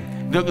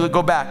again.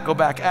 Go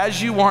back.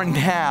 As you are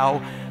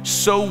now,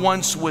 so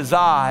once was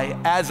I.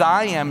 As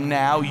I am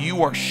now,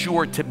 you are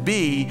sure to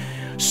be.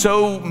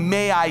 So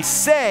may I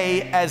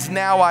say, as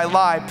now I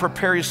lie,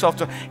 prepare yourself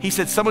to. He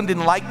said someone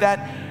didn't like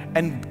that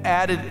and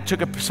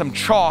took up some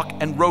chalk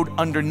and wrote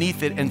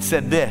underneath it and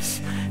said this,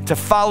 to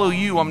follow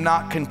you, I'm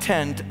not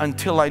content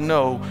until I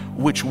know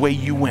which way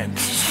you went.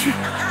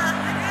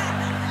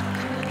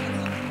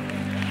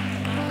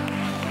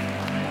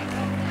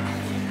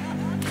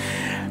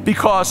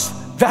 Because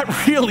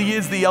that really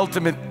is the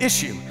ultimate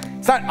issue.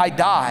 It's not I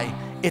die,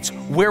 it's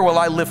where will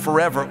I live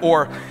forever?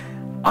 Or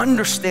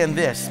understand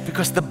this,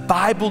 because the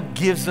Bible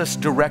gives us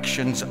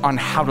directions on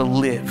how to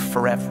live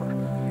forever.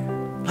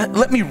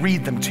 Let me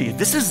read them to you.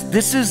 This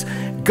is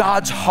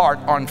God's heart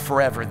on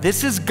forever.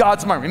 This is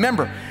God's mind.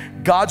 Remember,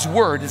 God's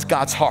word is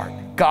God's heart.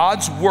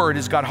 God's word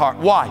is God's heart.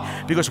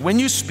 Why? Because when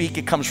you speak,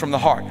 it comes from the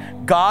heart.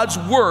 God's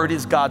word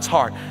is God's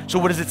heart. So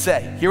what does it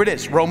say? Here it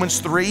is,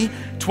 Romans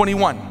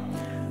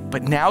 3:21.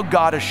 But now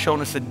God has shown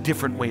us a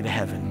different way to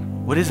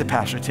heaven. What is it,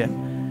 Pastor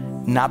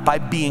Tim? Not by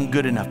being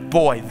good enough.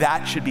 Boy,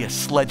 that should be a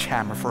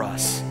sledgehammer for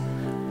us.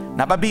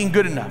 Not by being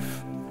good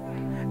enough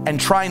and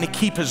trying to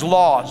keep his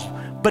laws,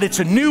 but it's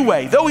a new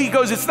way. Though he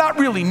goes, it's not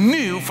really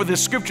new, for the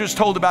scriptures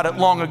told about it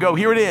long ago.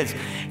 Here it is.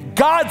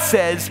 God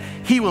says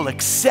he will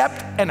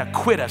accept and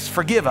acquit us,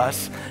 forgive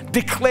us,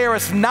 declare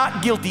us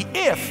not guilty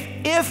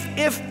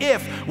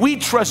if we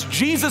trust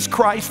Jesus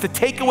Christ to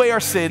take away our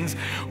sins,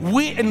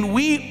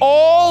 we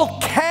all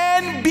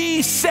can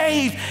be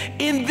saved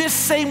in this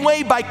same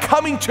way by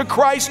coming to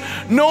Christ,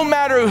 no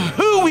matter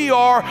who we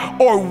are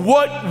or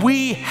what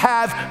we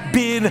have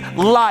been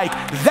like.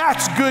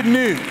 That's good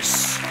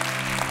news.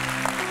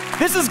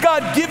 This is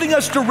God giving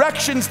us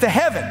directions to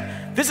heaven.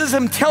 This is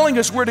him telling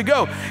us where to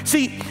go.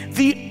 See,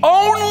 the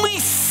only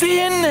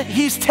sin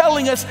he's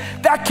telling us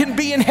that can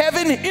be in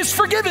heaven is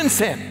forgiven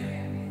sin.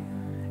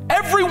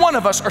 Every one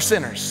of us are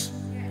sinners.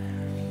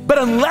 But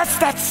unless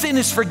that sin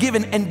is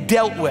forgiven and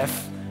dealt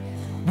with,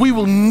 we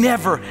will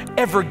never,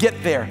 ever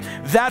get there.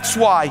 That's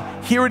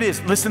why, here it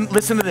is. Listen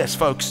to this,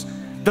 folks.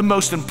 The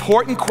most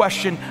important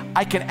question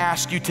I can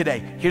ask you today.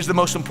 Here's the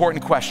most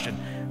important question.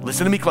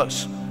 Listen to me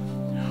close.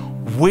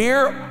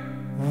 Where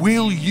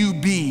will you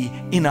be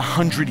in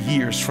 100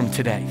 years from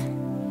today?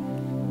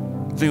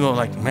 So you're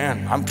like,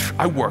 man,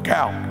 I work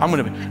out.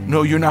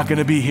 No, you're not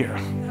gonna be here.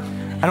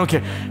 I don't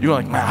care. You're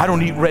like, man, I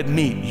don't eat red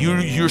meat.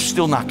 You're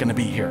still not gonna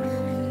be here.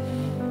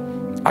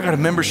 I got a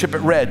membership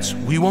at Red's.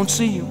 We won't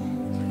see you.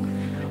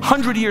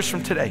 100 years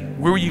from today,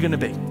 where are you gonna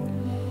be?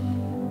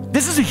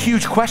 This is a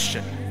huge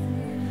question.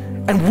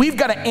 And we've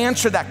got to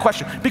answer that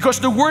question because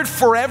the word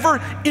forever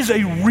is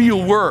a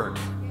real word.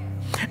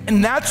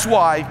 And that's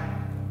why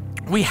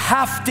we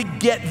have to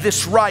get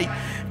this right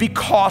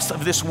because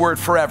of this word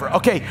forever.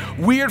 Okay,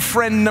 weird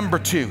friend number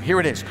 2. Here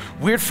it is.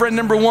 Weird friend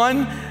number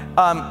 1,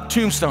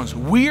 tombstones.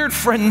 Weird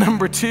friend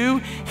number 2,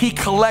 he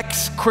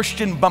collects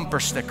Christian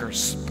bumper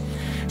stickers.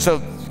 So,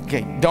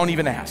 okay, don't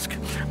even ask.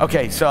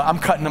 Okay, so I'm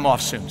cutting them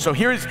off soon. So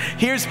here's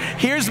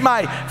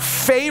my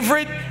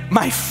favorite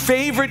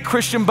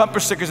Christian bumper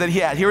stickers that he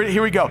had.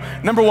 Here we go.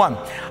 Number 1,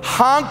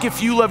 honk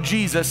if you love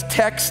Jesus,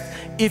 text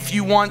if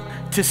you want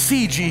to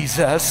see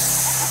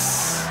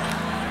Jesus.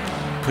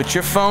 Put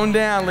your phone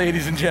down,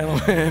 ladies and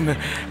gentlemen,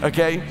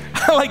 okay?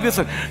 I like this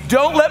one.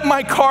 Don't let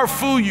my car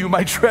fool you,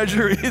 my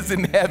treasure is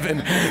in heaven.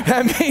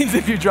 That means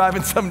if you're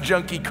driving some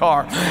junky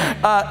car.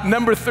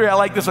 Number 3, I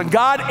like this one.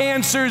 God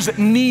answers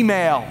an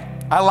email.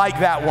 I like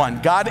that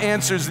one. God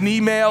answers an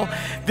email.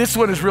 This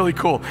one is really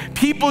cool.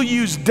 People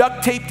use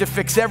duct tape to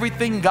fix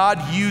everything.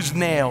 God used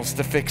nails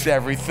to fix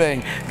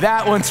everything.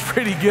 That one's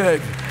pretty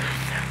good.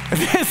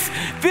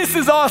 This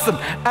is awesome.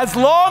 As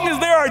long as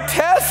there are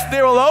tests,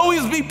 there will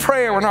always be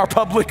prayer in our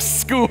public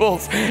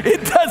schools.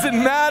 It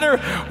doesn't matter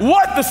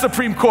what the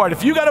Supreme Court.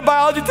 If you got a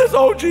biology test,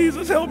 oh,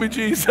 Jesus, help me,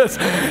 Jesus.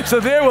 So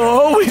there will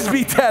always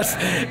be tests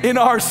in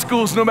our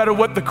schools, no matter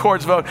what the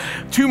courts vote.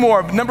 2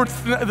 more.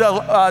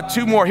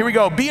 2 more. Here we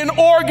go. Be an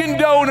organ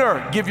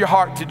donor. Give your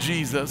heart to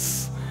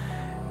Jesus.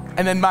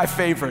 And then my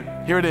favorite.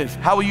 Here it is.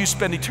 How will you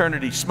spend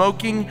eternity?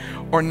 Smoking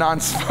or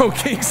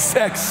non-smoking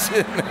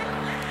section?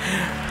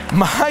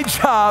 My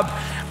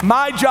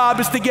job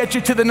is to get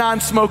you to the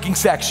non-smoking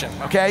section,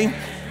 okay?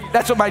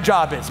 That's what my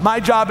job is. My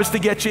job is to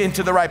get you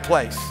into the right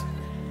place.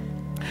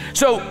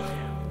 So,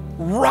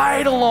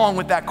 right along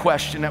with that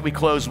question that we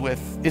close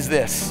with is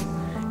this.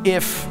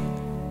 If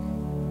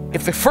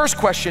the first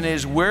question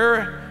is,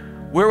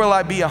 where will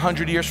I be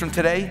 100 years from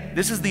today?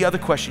 This is the other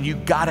question you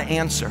gotta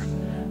answer.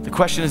 The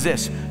question is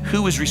this: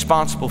 who is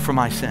responsible for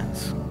my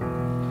sins?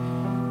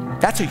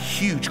 That's a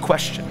huge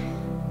question.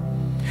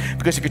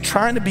 Because if you're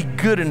trying to be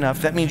good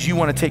enough, that means you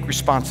want to take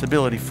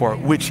responsibility for it,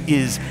 which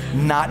is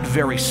not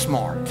very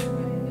smart.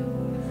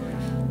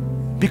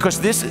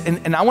 Because this,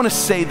 and I want to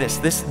say this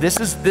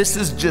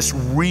is just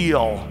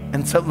real.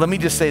 And so let me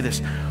just say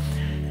this.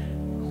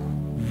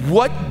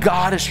 What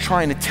God is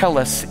trying to tell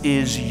us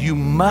is you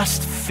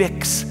must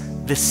fix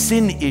the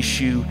sin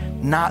issue,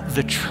 not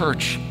the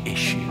church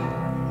issue.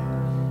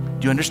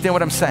 Do you understand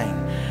what I'm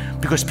saying?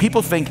 Because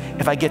people think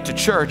if I get to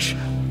church,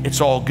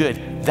 it's all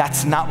good.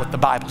 That's not what the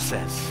Bible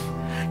says.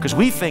 Because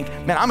we think,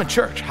 man, I'm in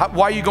church.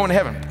 Why are you going to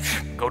heaven?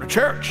 Go to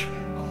church.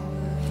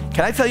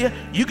 Can I tell you,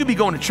 you could be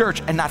going to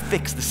church and not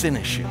fix the sin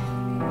issue.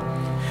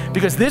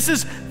 Because this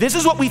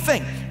is what we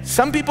think.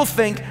 Some people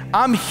think,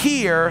 I'm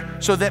here,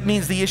 so that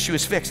means the issue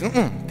is fixed.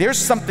 There is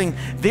something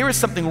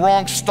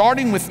wrong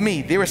starting with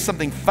me. There is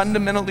something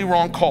fundamentally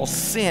wrong called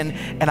sin,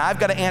 and I've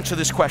got to answer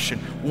this question.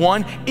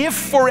 1, if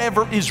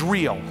forever is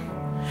real,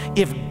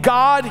 if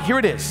God, here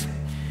it is,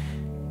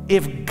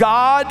 if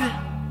God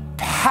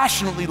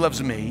passionately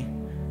loves me,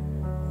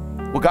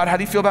 well, God, how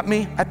do you feel about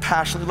me? I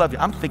passionately love you.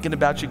 I'm thinking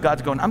about you.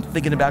 God's going, I'm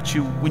thinking about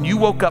you. When you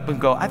woke up and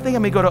go, I think I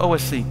may go to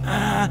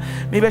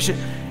OSC. Maybe I should.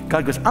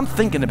 God goes, I'm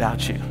thinking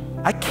about you.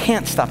 I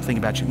can't stop thinking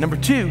about you. Number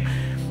 2,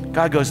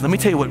 God goes, let me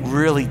tell you what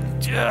really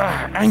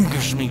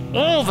angers me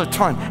all the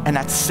time, and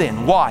that's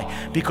sin. Why?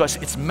 Because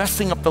it's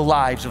messing up the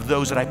lives of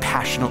those that I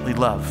passionately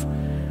love.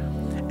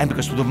 And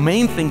because the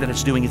main thing that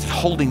it's doing is it's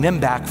holding them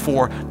back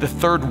for the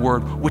third word,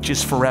 which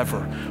is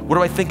forever. What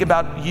do I think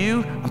about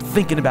you? I'm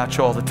thinking about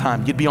you all the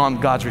time. You'd be on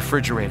God's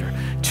refrigerator.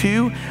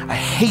 2, I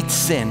hate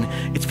sin.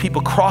 It's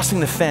people crossing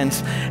the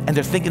fence and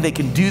they're thinking they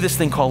can do this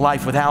thing called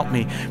life without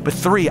me. But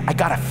 3, I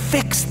gotta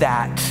fix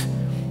that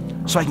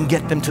so I can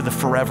get them to the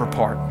forever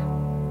part.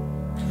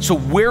 So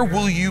where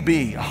will you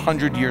be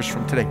 100 years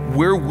from today?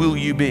 Where will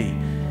you be?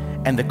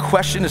 And the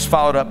question is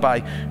followed up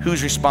by,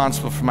 who's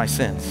responsible for my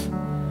sins?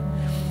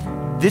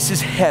 This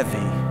is heavy,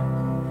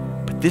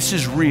 but this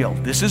is real.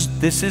 This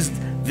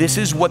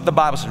is what the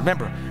Bible says.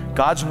 Remember,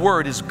 God's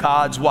word is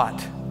God's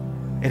what?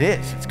 It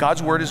is. It's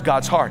God's word is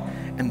God's heart.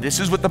 And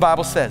this is what the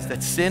Bible says,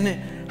 that sin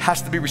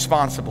has to be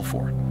responsible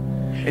for.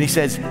 And he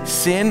says,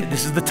 sin,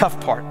 this is the tough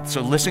part.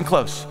 So listen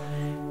close.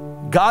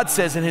 God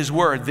says in his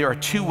word, there are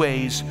 2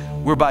 ways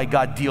whereby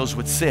God deals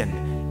with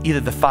sin,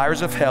 either the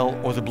fires of hell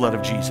or the blood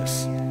of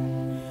Jesus.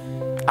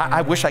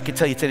 I wish I could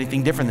tell you it's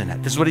anything different than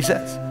that. This is what he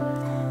says.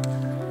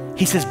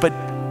 He says, but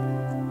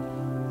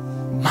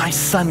my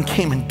son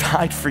came and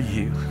died for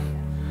you.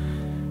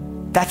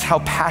 That's how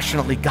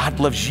passionately God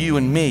loves you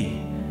and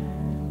me.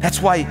 That's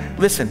why,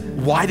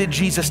 listen, why did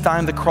Jesus die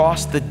on the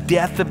cross? The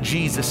death of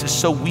Jesus is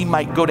so we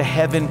might go to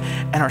heaven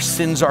and our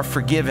sins are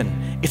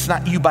forgiven. It's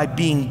not you by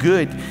being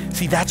good.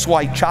 See, that's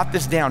why, jot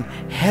this down,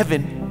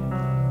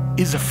 heaven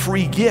is a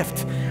free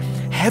gift.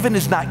 Heaven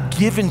is not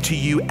given to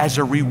you as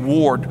a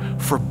reward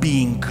for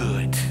being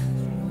good.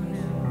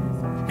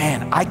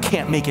 Man, I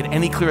can't make it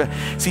any clearer.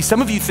 See,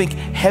 some of you think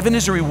heaven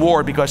is a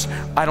reward because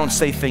I don't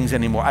say things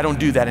anymore. I don't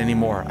do that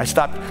anymore. I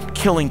stopped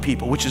killing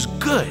people, which is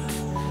good.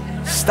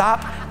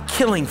 Stop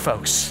killing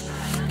folks.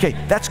 Okay,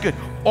 that's good.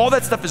 All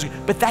that stuff is good,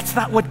 but that's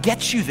not what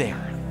gets you there.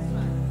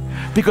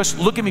 Because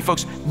look at me,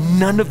 folks,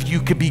 none of you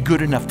could be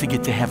good enough to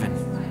get to heaven.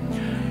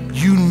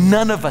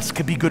 None of us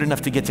could be good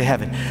enough to get to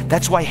heaven.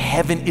 That's why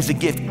heaven is a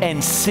gift.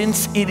 And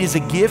since it is a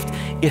gift,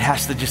 it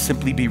has to just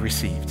simply be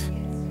received.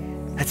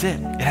 That's it.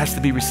 It has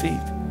to be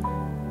received.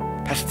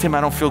 Pastor Tim,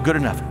 I don't feel good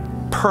enough.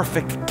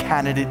 Perfect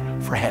candidate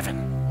for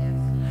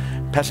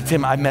heaven. Pastor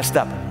Tim, I messed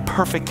up.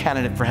 Perfect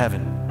candidate for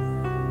heaven.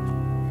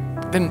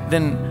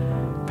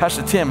 Then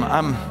Pastor Tim,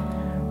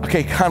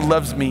 okay, God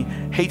loves me,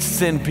 hates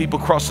sin, people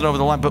crossing over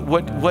the line, but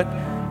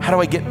how do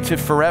I get to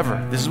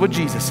forever? This is what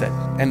Jesus said,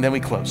 and then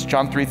we close.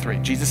 John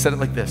 3:3, Jesus said it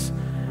like this: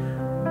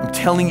 I'm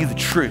telling you the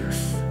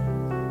truth.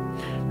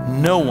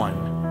 No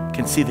one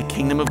can see the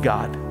kingdom of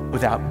God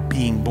without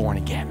being born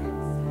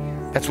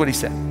again. That's what he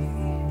said.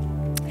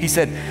 He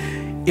said,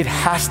 it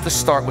has to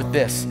start with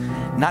this,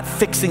 not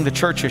fixing the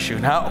church issue.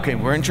 Now, okay,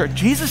 we're in church.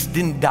 Jesus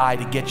didn't die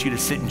to get you to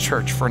sit in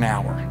church for an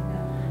hour.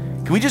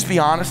 Can we just be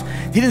honest?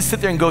 He didn't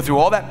sit there and go through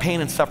all that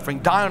pain and suffering,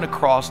 die on a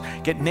cross,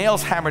 get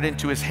nails hammered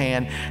into his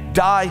hand,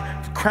 die,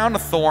 crown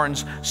of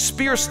thorns,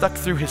 spear stuck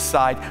through his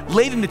side,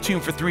 laid in the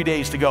tomb for 3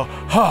 days to go,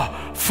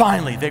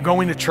 finally, they're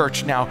going to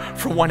church now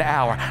for 1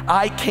 hour.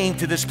 I came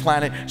to this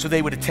planet so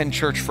they would attend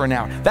church for an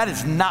hour. That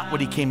is not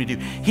what he came to do.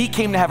 He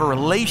came to have a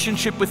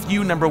relationship with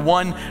you, number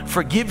one,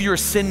 forgive your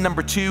sin,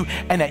 number two,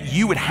 and that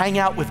you would hang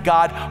out with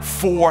God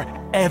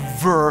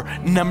forever,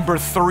 number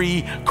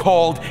three,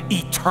 called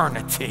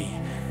eternity.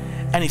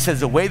 And he says,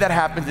 the way that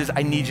happens is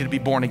I need you to be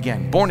born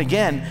again. Born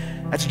again,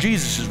 that's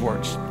Jesus's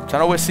words. It's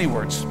not OSC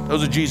words.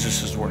 Those are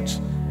Jesus's words.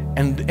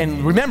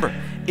 And remember,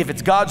 if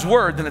it's God's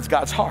word, then it's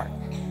God's heart.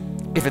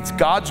 If it's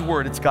God's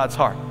word, it's God's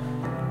heart.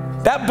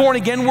 That born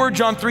again word,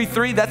 John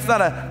 3:3, that's not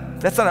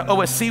an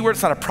OSC word,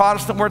 it's not a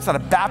Protestant word, it's not a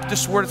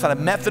Baptist word, it's not a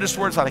Methodist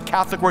word, it's not a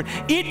Catholic word.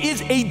 It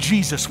is a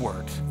Jesus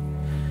word.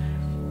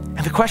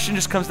 And the question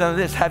just comes down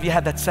to this: have you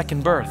had that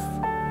second birth?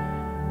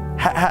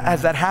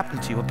 Has that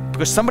happened to you?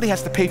 Because somebody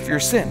has to pay for your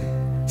sin.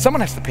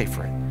 Someone has to pay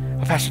for it.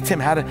 Well, Pastor Tim,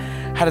 how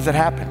does that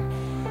happen?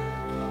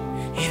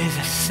 It is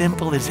as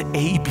simple as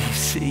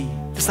ABC.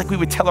 Just like we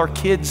would tell our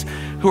kids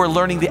who are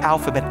learning the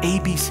alphabet,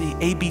 ABC,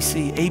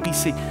 ABC,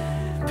 ABC.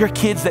 There are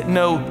kids that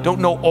don't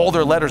know all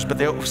their letters, but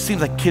it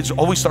seems like kids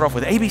always start off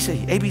with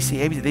ABC, ABC,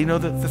 ABC. They know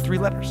the three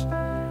letters.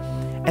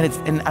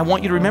 And I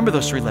want you to remember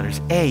those three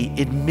letters. A,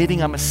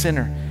 admitting I'm a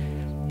sinner.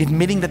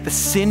 Admitting that the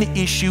sin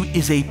issue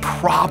is a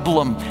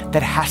problem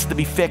that has to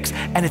be fixed,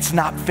 and it's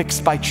not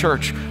fixed by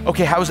church.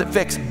 Okay, how is it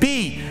fixed?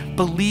 B,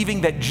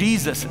 believing that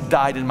Jesus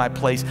died in my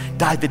place,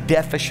 died the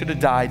death I should have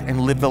died, and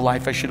lived the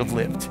life I should have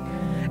lived,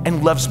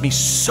 and loves me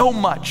so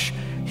much,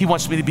 he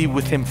wants me to be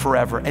with him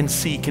forever. And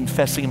C,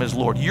 confessing him as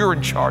Lord. You're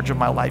in charge of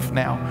my life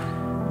now.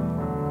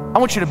 I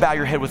want you to bow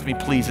your head with me,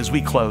 please, as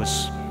we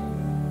close.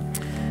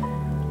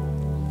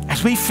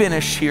 As we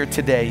finish here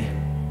today,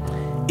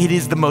 it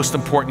is the most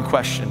important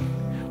question.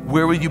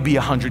 Where will you be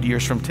 100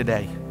 years from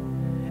today?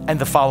 And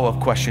the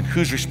follow-up question,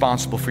 who's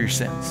responsible for your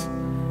sins?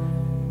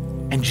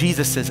 And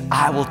Jesus says,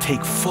 I will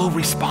take full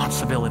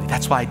responsibility.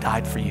 That's why I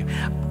died for you.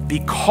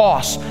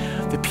 Because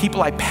the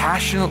people I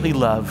passionately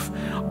love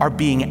are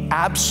being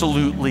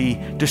absolutely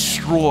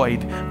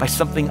destroyed by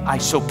something I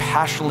so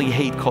passionately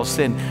hate called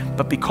sin.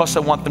 But because I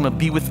want them to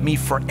be with me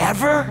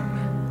forever,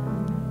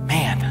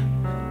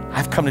 man,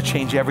 I've come to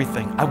change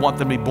everything. I want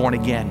them to be born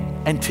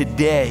again. And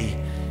today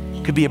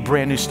could be a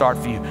brand new start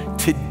for you.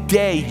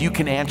 Today, you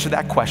can answer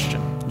that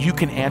question. You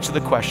can answer the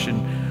question,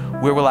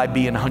 where will I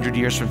be in 100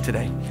 years from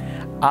today?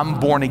 I'm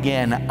born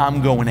again,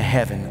 I'm going to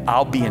heaven.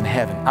 I'll be in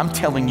heaven. I'm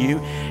telling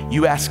you,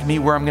 you ask me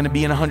where I'm gonna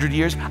be in 100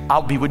 years,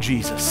 I'll be with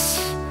Jesus.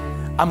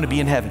 I'm gonna be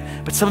in heaven.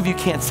 But some of you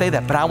can't say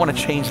that, but I wanna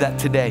change that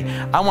today.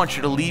 I want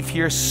you to leave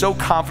here so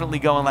confidently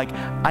going like,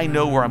 I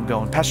know where I'm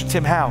going. Pastor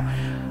Tim, how?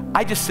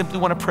 I just simply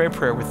wanna pray a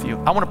prayer with you.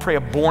 I wanna pray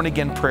a born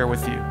again prayer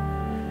with you.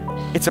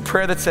 It's a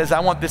prayer that says, I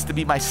want this to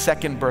be my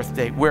second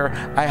birthday. Where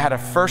I had a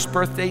first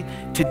birthday,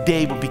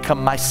 today will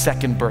become my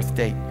second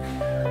birthday.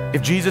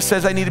 If Jesus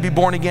says I need to be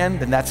born again,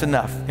 then that's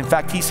enough. In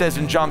fact, he says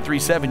in John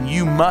 3:7,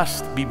 you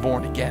must be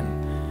born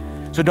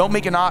again. So don't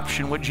make an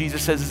option what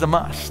Jesus says is a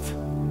must.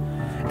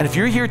 And if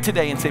you're here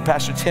today and say,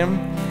 Pastor Tim,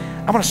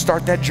 I want to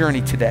start that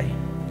journey today.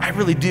 I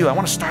really do. I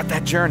want to start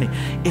that journey.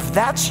 If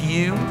that's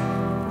you,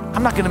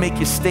 I'm not gonna make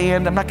you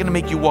stand. I'm not gonna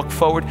make you walk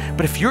forward.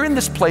 But if you're in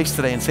this place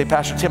today and say,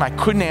 Pastor Tim, I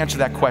couldn't answer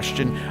that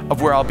question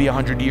of where I'll be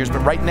 100 years, but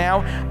right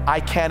now I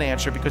can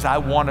answer because I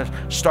wanna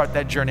start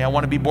that journey. I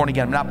wanna be born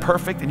again. I'm not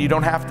perfect, and you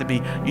don't have to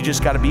be. You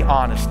just gotta be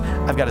honest.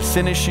 I've got a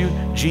sin issue.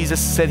 Jesus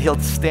said he'll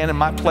stand in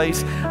my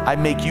place. I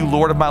make you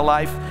Lord of my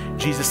life.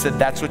 Jesus said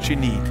that's what you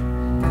need.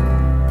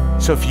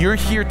 So if you're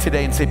here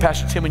today and say,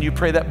 Pastor Tim, when you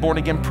pray that born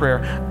again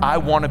prayer, I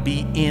wanna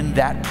be in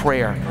that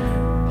prayer.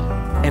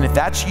 And if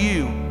that's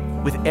you,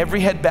 with every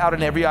head bowed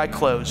and every eye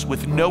closed,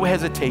 with no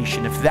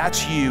hesitation, if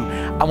that's you,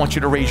 I want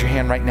you to raise your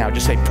hand right now.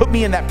 Just say, put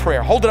me in that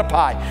prayer. Hold it up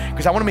high,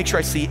 because I want to make sure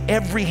I see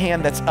every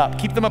hand that's up.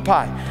 Keep them up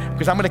high,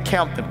 because I'm going to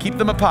count them. Keep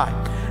them up high.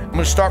 I'm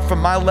going to start from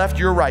my left,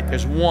 your right.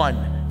 There's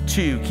 1,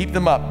 2, keep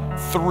them up.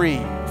 3,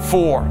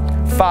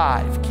 4,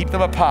 5, keep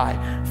them up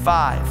high.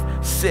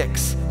 5,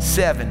 6,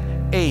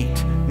 7,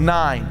 8,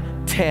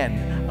 9,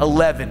 10,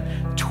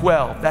 11,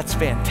 12, that's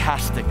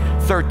fantastic.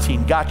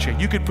 13, gotcha.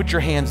 You could put your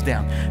hands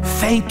down.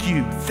 Thank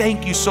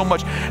you so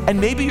much.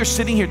 And maybe you're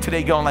sitting here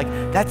today going like,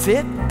 that's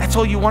it? That's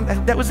all you want?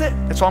 That was it?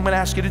 That's all I'm gonna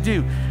ask you to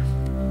do.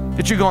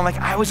 That you're going like,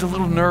 I was a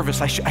little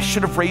nervous. I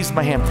should have raised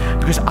my hand,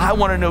 because I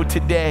wanna know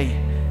today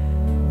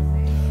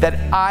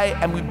that I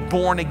am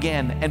born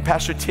again. And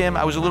Pastor Tim,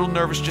 I was a little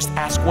nervous. Just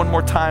ask one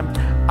more time.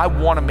 I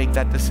wanna make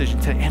that decision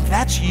today. And if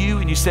that's you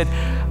and you said,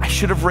 I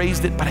should have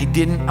raised it, but I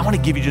didn't, I wanna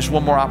give you just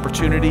one more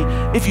opportunity.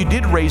 If you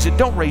did raise it,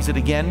 don't raise it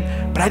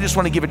again. But I just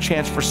wanna give a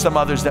chance for some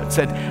others that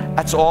said,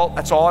 that's all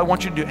I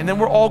want you to do. And then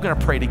we're all gonna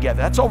pray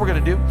together. That's all we're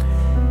gonna do.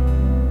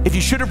 If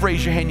you should have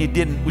raised your hand, you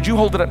didn't, would you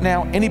hold it up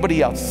now?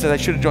 Anybody else said I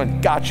should have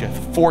joined? Gotcha.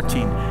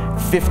 14,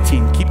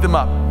 15, keep them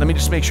up. Let me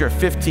just make sure.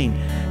 15,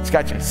 it's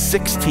gotcha.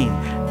 16,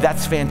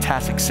 that's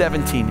fantastic.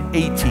 17,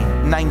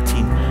 18,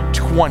 19,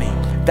 20.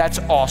 That's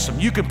awesome.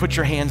 You can put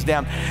your hands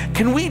down.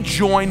 Can we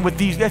join with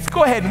these? Let's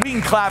go ahead and we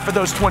can clap for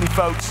those 20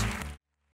 folks.